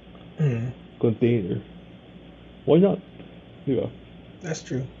kalaking container, why not? Di ba? That's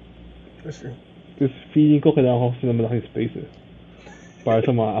true. Kasi feeling ko kailangan ko kasi ng malaking space eh. Para sa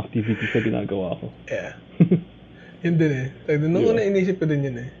mga activities na ginagawa ko. Yeah. Yun din eh. Nung una inisip ko din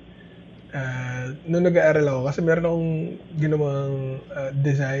yun eh. Nung nag-aaral ako, kasi meron akong ginawang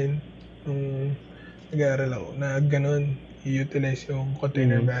design nung nag-aaral ako na ganun, i-utilize yung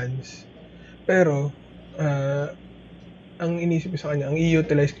container vans. Pero, ang inisip ko sa kanya, ang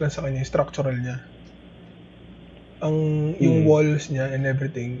i-utilize ko lang sa kanya yung structural niya. Yung walls niya and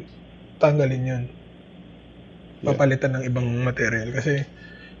everything, tanggalin yun. Papalitan ng ibang material. Kasi,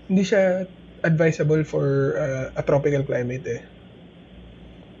 hindi siya advisable for a tropical climate eh.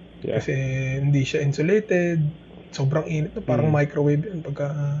 Yeah. Kasi hindi siya insulated, sobrang init, parang microwave yun pagka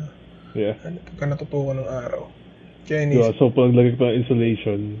natutukan ng araw. Kaya so pag lagay pa ng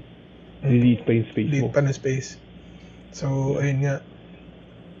insulation, delete pa yung space mo. Delete pa ng space. So, ayun nga.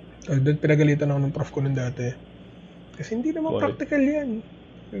 Doon pinagalitan ako ng prof ko nun dati. Kasi hindi naman practical yan.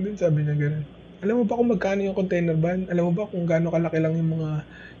 Doon sabi niya gano'n. Alam mo ba kung magkano yung container van? Alam mo ba kung gaano kalaki lang yung mga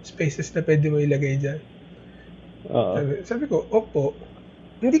spaces na pwede mo ilagay dyan? Sabi ko, opo.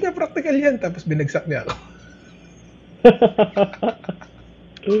 Hindi nga practical yan. Tapos binagsak niya ako.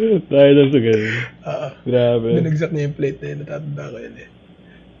 Dahil lang sa ganun. Grabe. Binagsak niya yung plate na yun. Natatanda ko yun eh.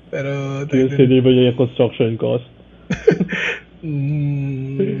 Pero, Consider ba niya yung construction cost?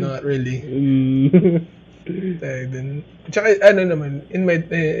 not really. Mm. Tsaka naman,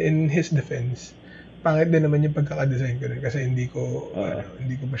 in his defense, pangit din naman yung pagkakadesign ko rin kasi hindi ko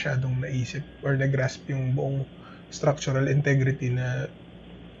masyadong naisip or na-grasp yung buong structural integrity na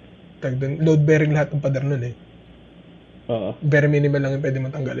load bearing lahat ng pader nun eh. Very minimal lang yung pwede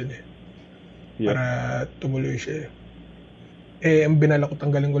mong tanggalin eh. Yeah. Para tumuloy siya eh. Ang binala ko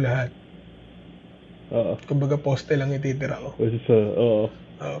tanggalin ko lahat. Kumbaga poste lang ititira ko. Which is a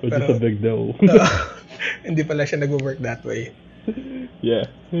big no. Hindi pala siya nag-work that way. Yeah,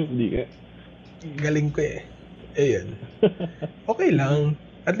 hindi nga. Galing ko eh. Ayun. Okay lang.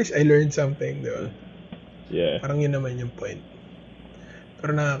 At least I learned something, di ba? Yeah. Parang yun naman yung point.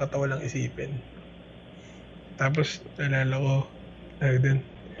 Pero nakakatawa lang isipin. Tapos, nalala ko,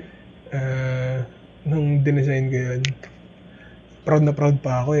 nung dinesign ko yun, proud na proud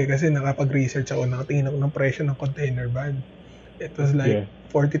pa ako eh. Kasi nakapag-research ako, nakatingin ako ng presyo ng container van. It was like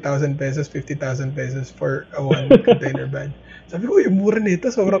 40,000 pesos, 50,000 pesos for a one container van. Sabi ko, yung mura nito,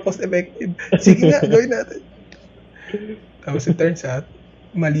 sobrang cost effective. Sige nga, gawin natin. Tapos it turns out,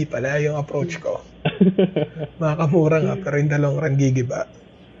 mali pala yung approach ko. Makakamura nga, pero yung dalawang rang gigiba.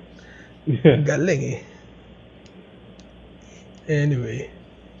 Galing eh. Anyway.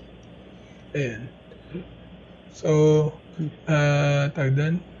 Ayan. So, tawag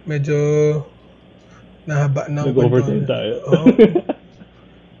doon, medyo nahaba na ang nag-overtime tayo.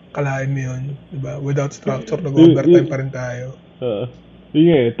 Kalahin mo yun, diba? Without structure, nag-overtime pa rin tayo. Yun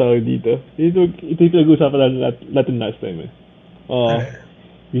nga eh, tawag dito. Ito yung pinag-uusapan natin last time eh.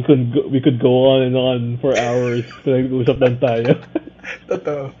 We could go on and on for hours pinag-uusap lang tayo.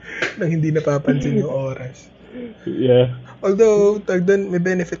 Totoo. Nang hindi napapansin yung oras. Yeah. Although, tag doon, may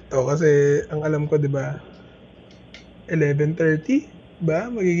benefit to kasi ang alam ko, diba, 11:30 ba?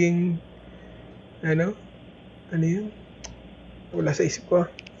 Magiging, ano yun? Wala sa isip ko.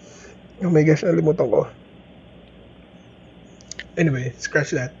 Oh my gosh, nalimutan ko. Anyway,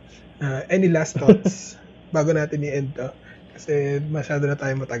 scratch that. Any last thoughts bago natin i-end to? Kasi masyado na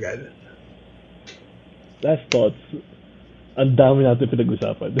tayo matagal. Last thoughts. Ang dami natin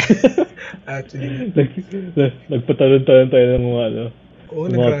pinag-usapan. Actually. Nagpatalon-talon tayo ng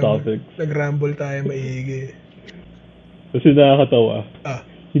mga topics. Nag-ramble tayo maigi. Kasi nakakatawa.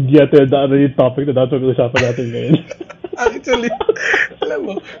 Hindi natin daan yung topic na dapat pag-usapan natin ngayon. Actually, alam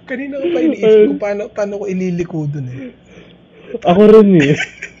mo, kanina ko pa iniisip ko paano ko ililiko dun eh. Ako rin eh.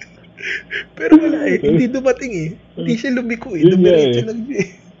 Pero wala eh, hindi dumating eh. Hindi siya lumiko eh. Dumiretso lang siya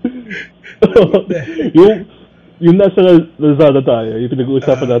eh. yung nasa Lazada tayo, yung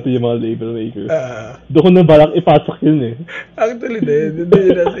pinag-uusapan natin yung mga label maker. Doon ko na balak ipasok yun eh. Actually, hindi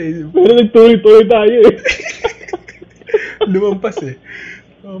yun nasa isip. Pero nagtuloy-tuloy tayo eh. Lumampas eh.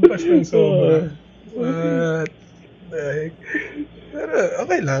 Lumampas ng sobra. What the heck? Pero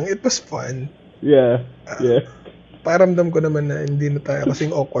okay lang, it was fun. Yeah. Paramdam ko naman na hindi na tayo kasing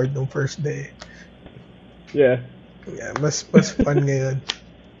awkward nung first day. Yeah, mas fun ngayon.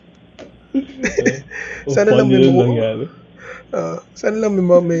 Sana lang may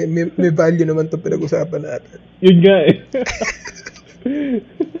value naman itong pinag-usapan natin. Yun nga eh.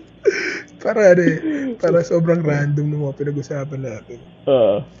 para sobrang random ng mga pinag-usapan natin.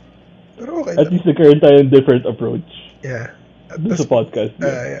 Pero okay at least nagkaroon tayo ng different approach. Yeah. Sa podcast.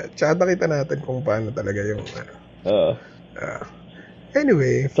 Yeah. Tsaka nakita natin kung paano talaga yung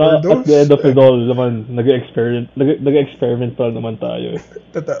anyway, for those... At the end of it all naman, nag-experiment pa naman tayo.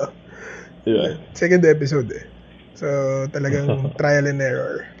 Totoo. Yeah. Second episode eh. So, talagang trial and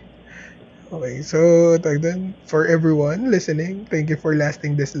error. Okay, so, for everyone listening, thank you for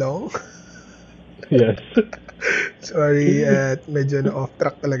lasting this long. Yes. Sorry, at medyo na-off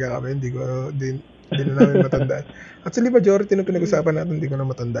track talaga kami. Hindi na namin matandaan. Actually, majority ng pinag-usapan natin, hindi ko na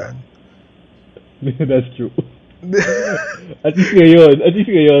matandaan. That's true. At least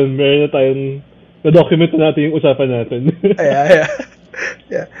ngayon, meron na tayong na-document na natin yung usapan natin.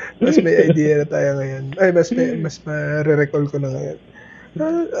 Yeah. Mas may idea na tayo ngayon. Ay, mas ma-recall ko na ngayon.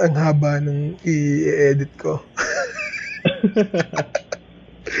 Ang haba nung i-edit ko.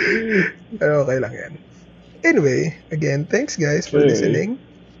 Pero okay lang yan. Anyway, again, thanks guys for listening.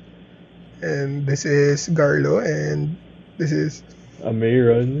 And this is Garlo, and this is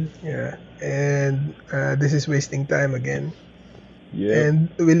Amiron. Yeah. And this is wasting time again. Yeah. And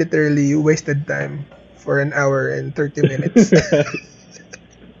we literally wasted time for an hour and 30 minutes.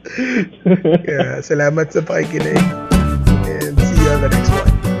 Yeah, salamat sa pakikinig. And see you on the next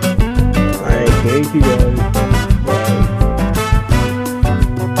one. Bye. Thank you guys.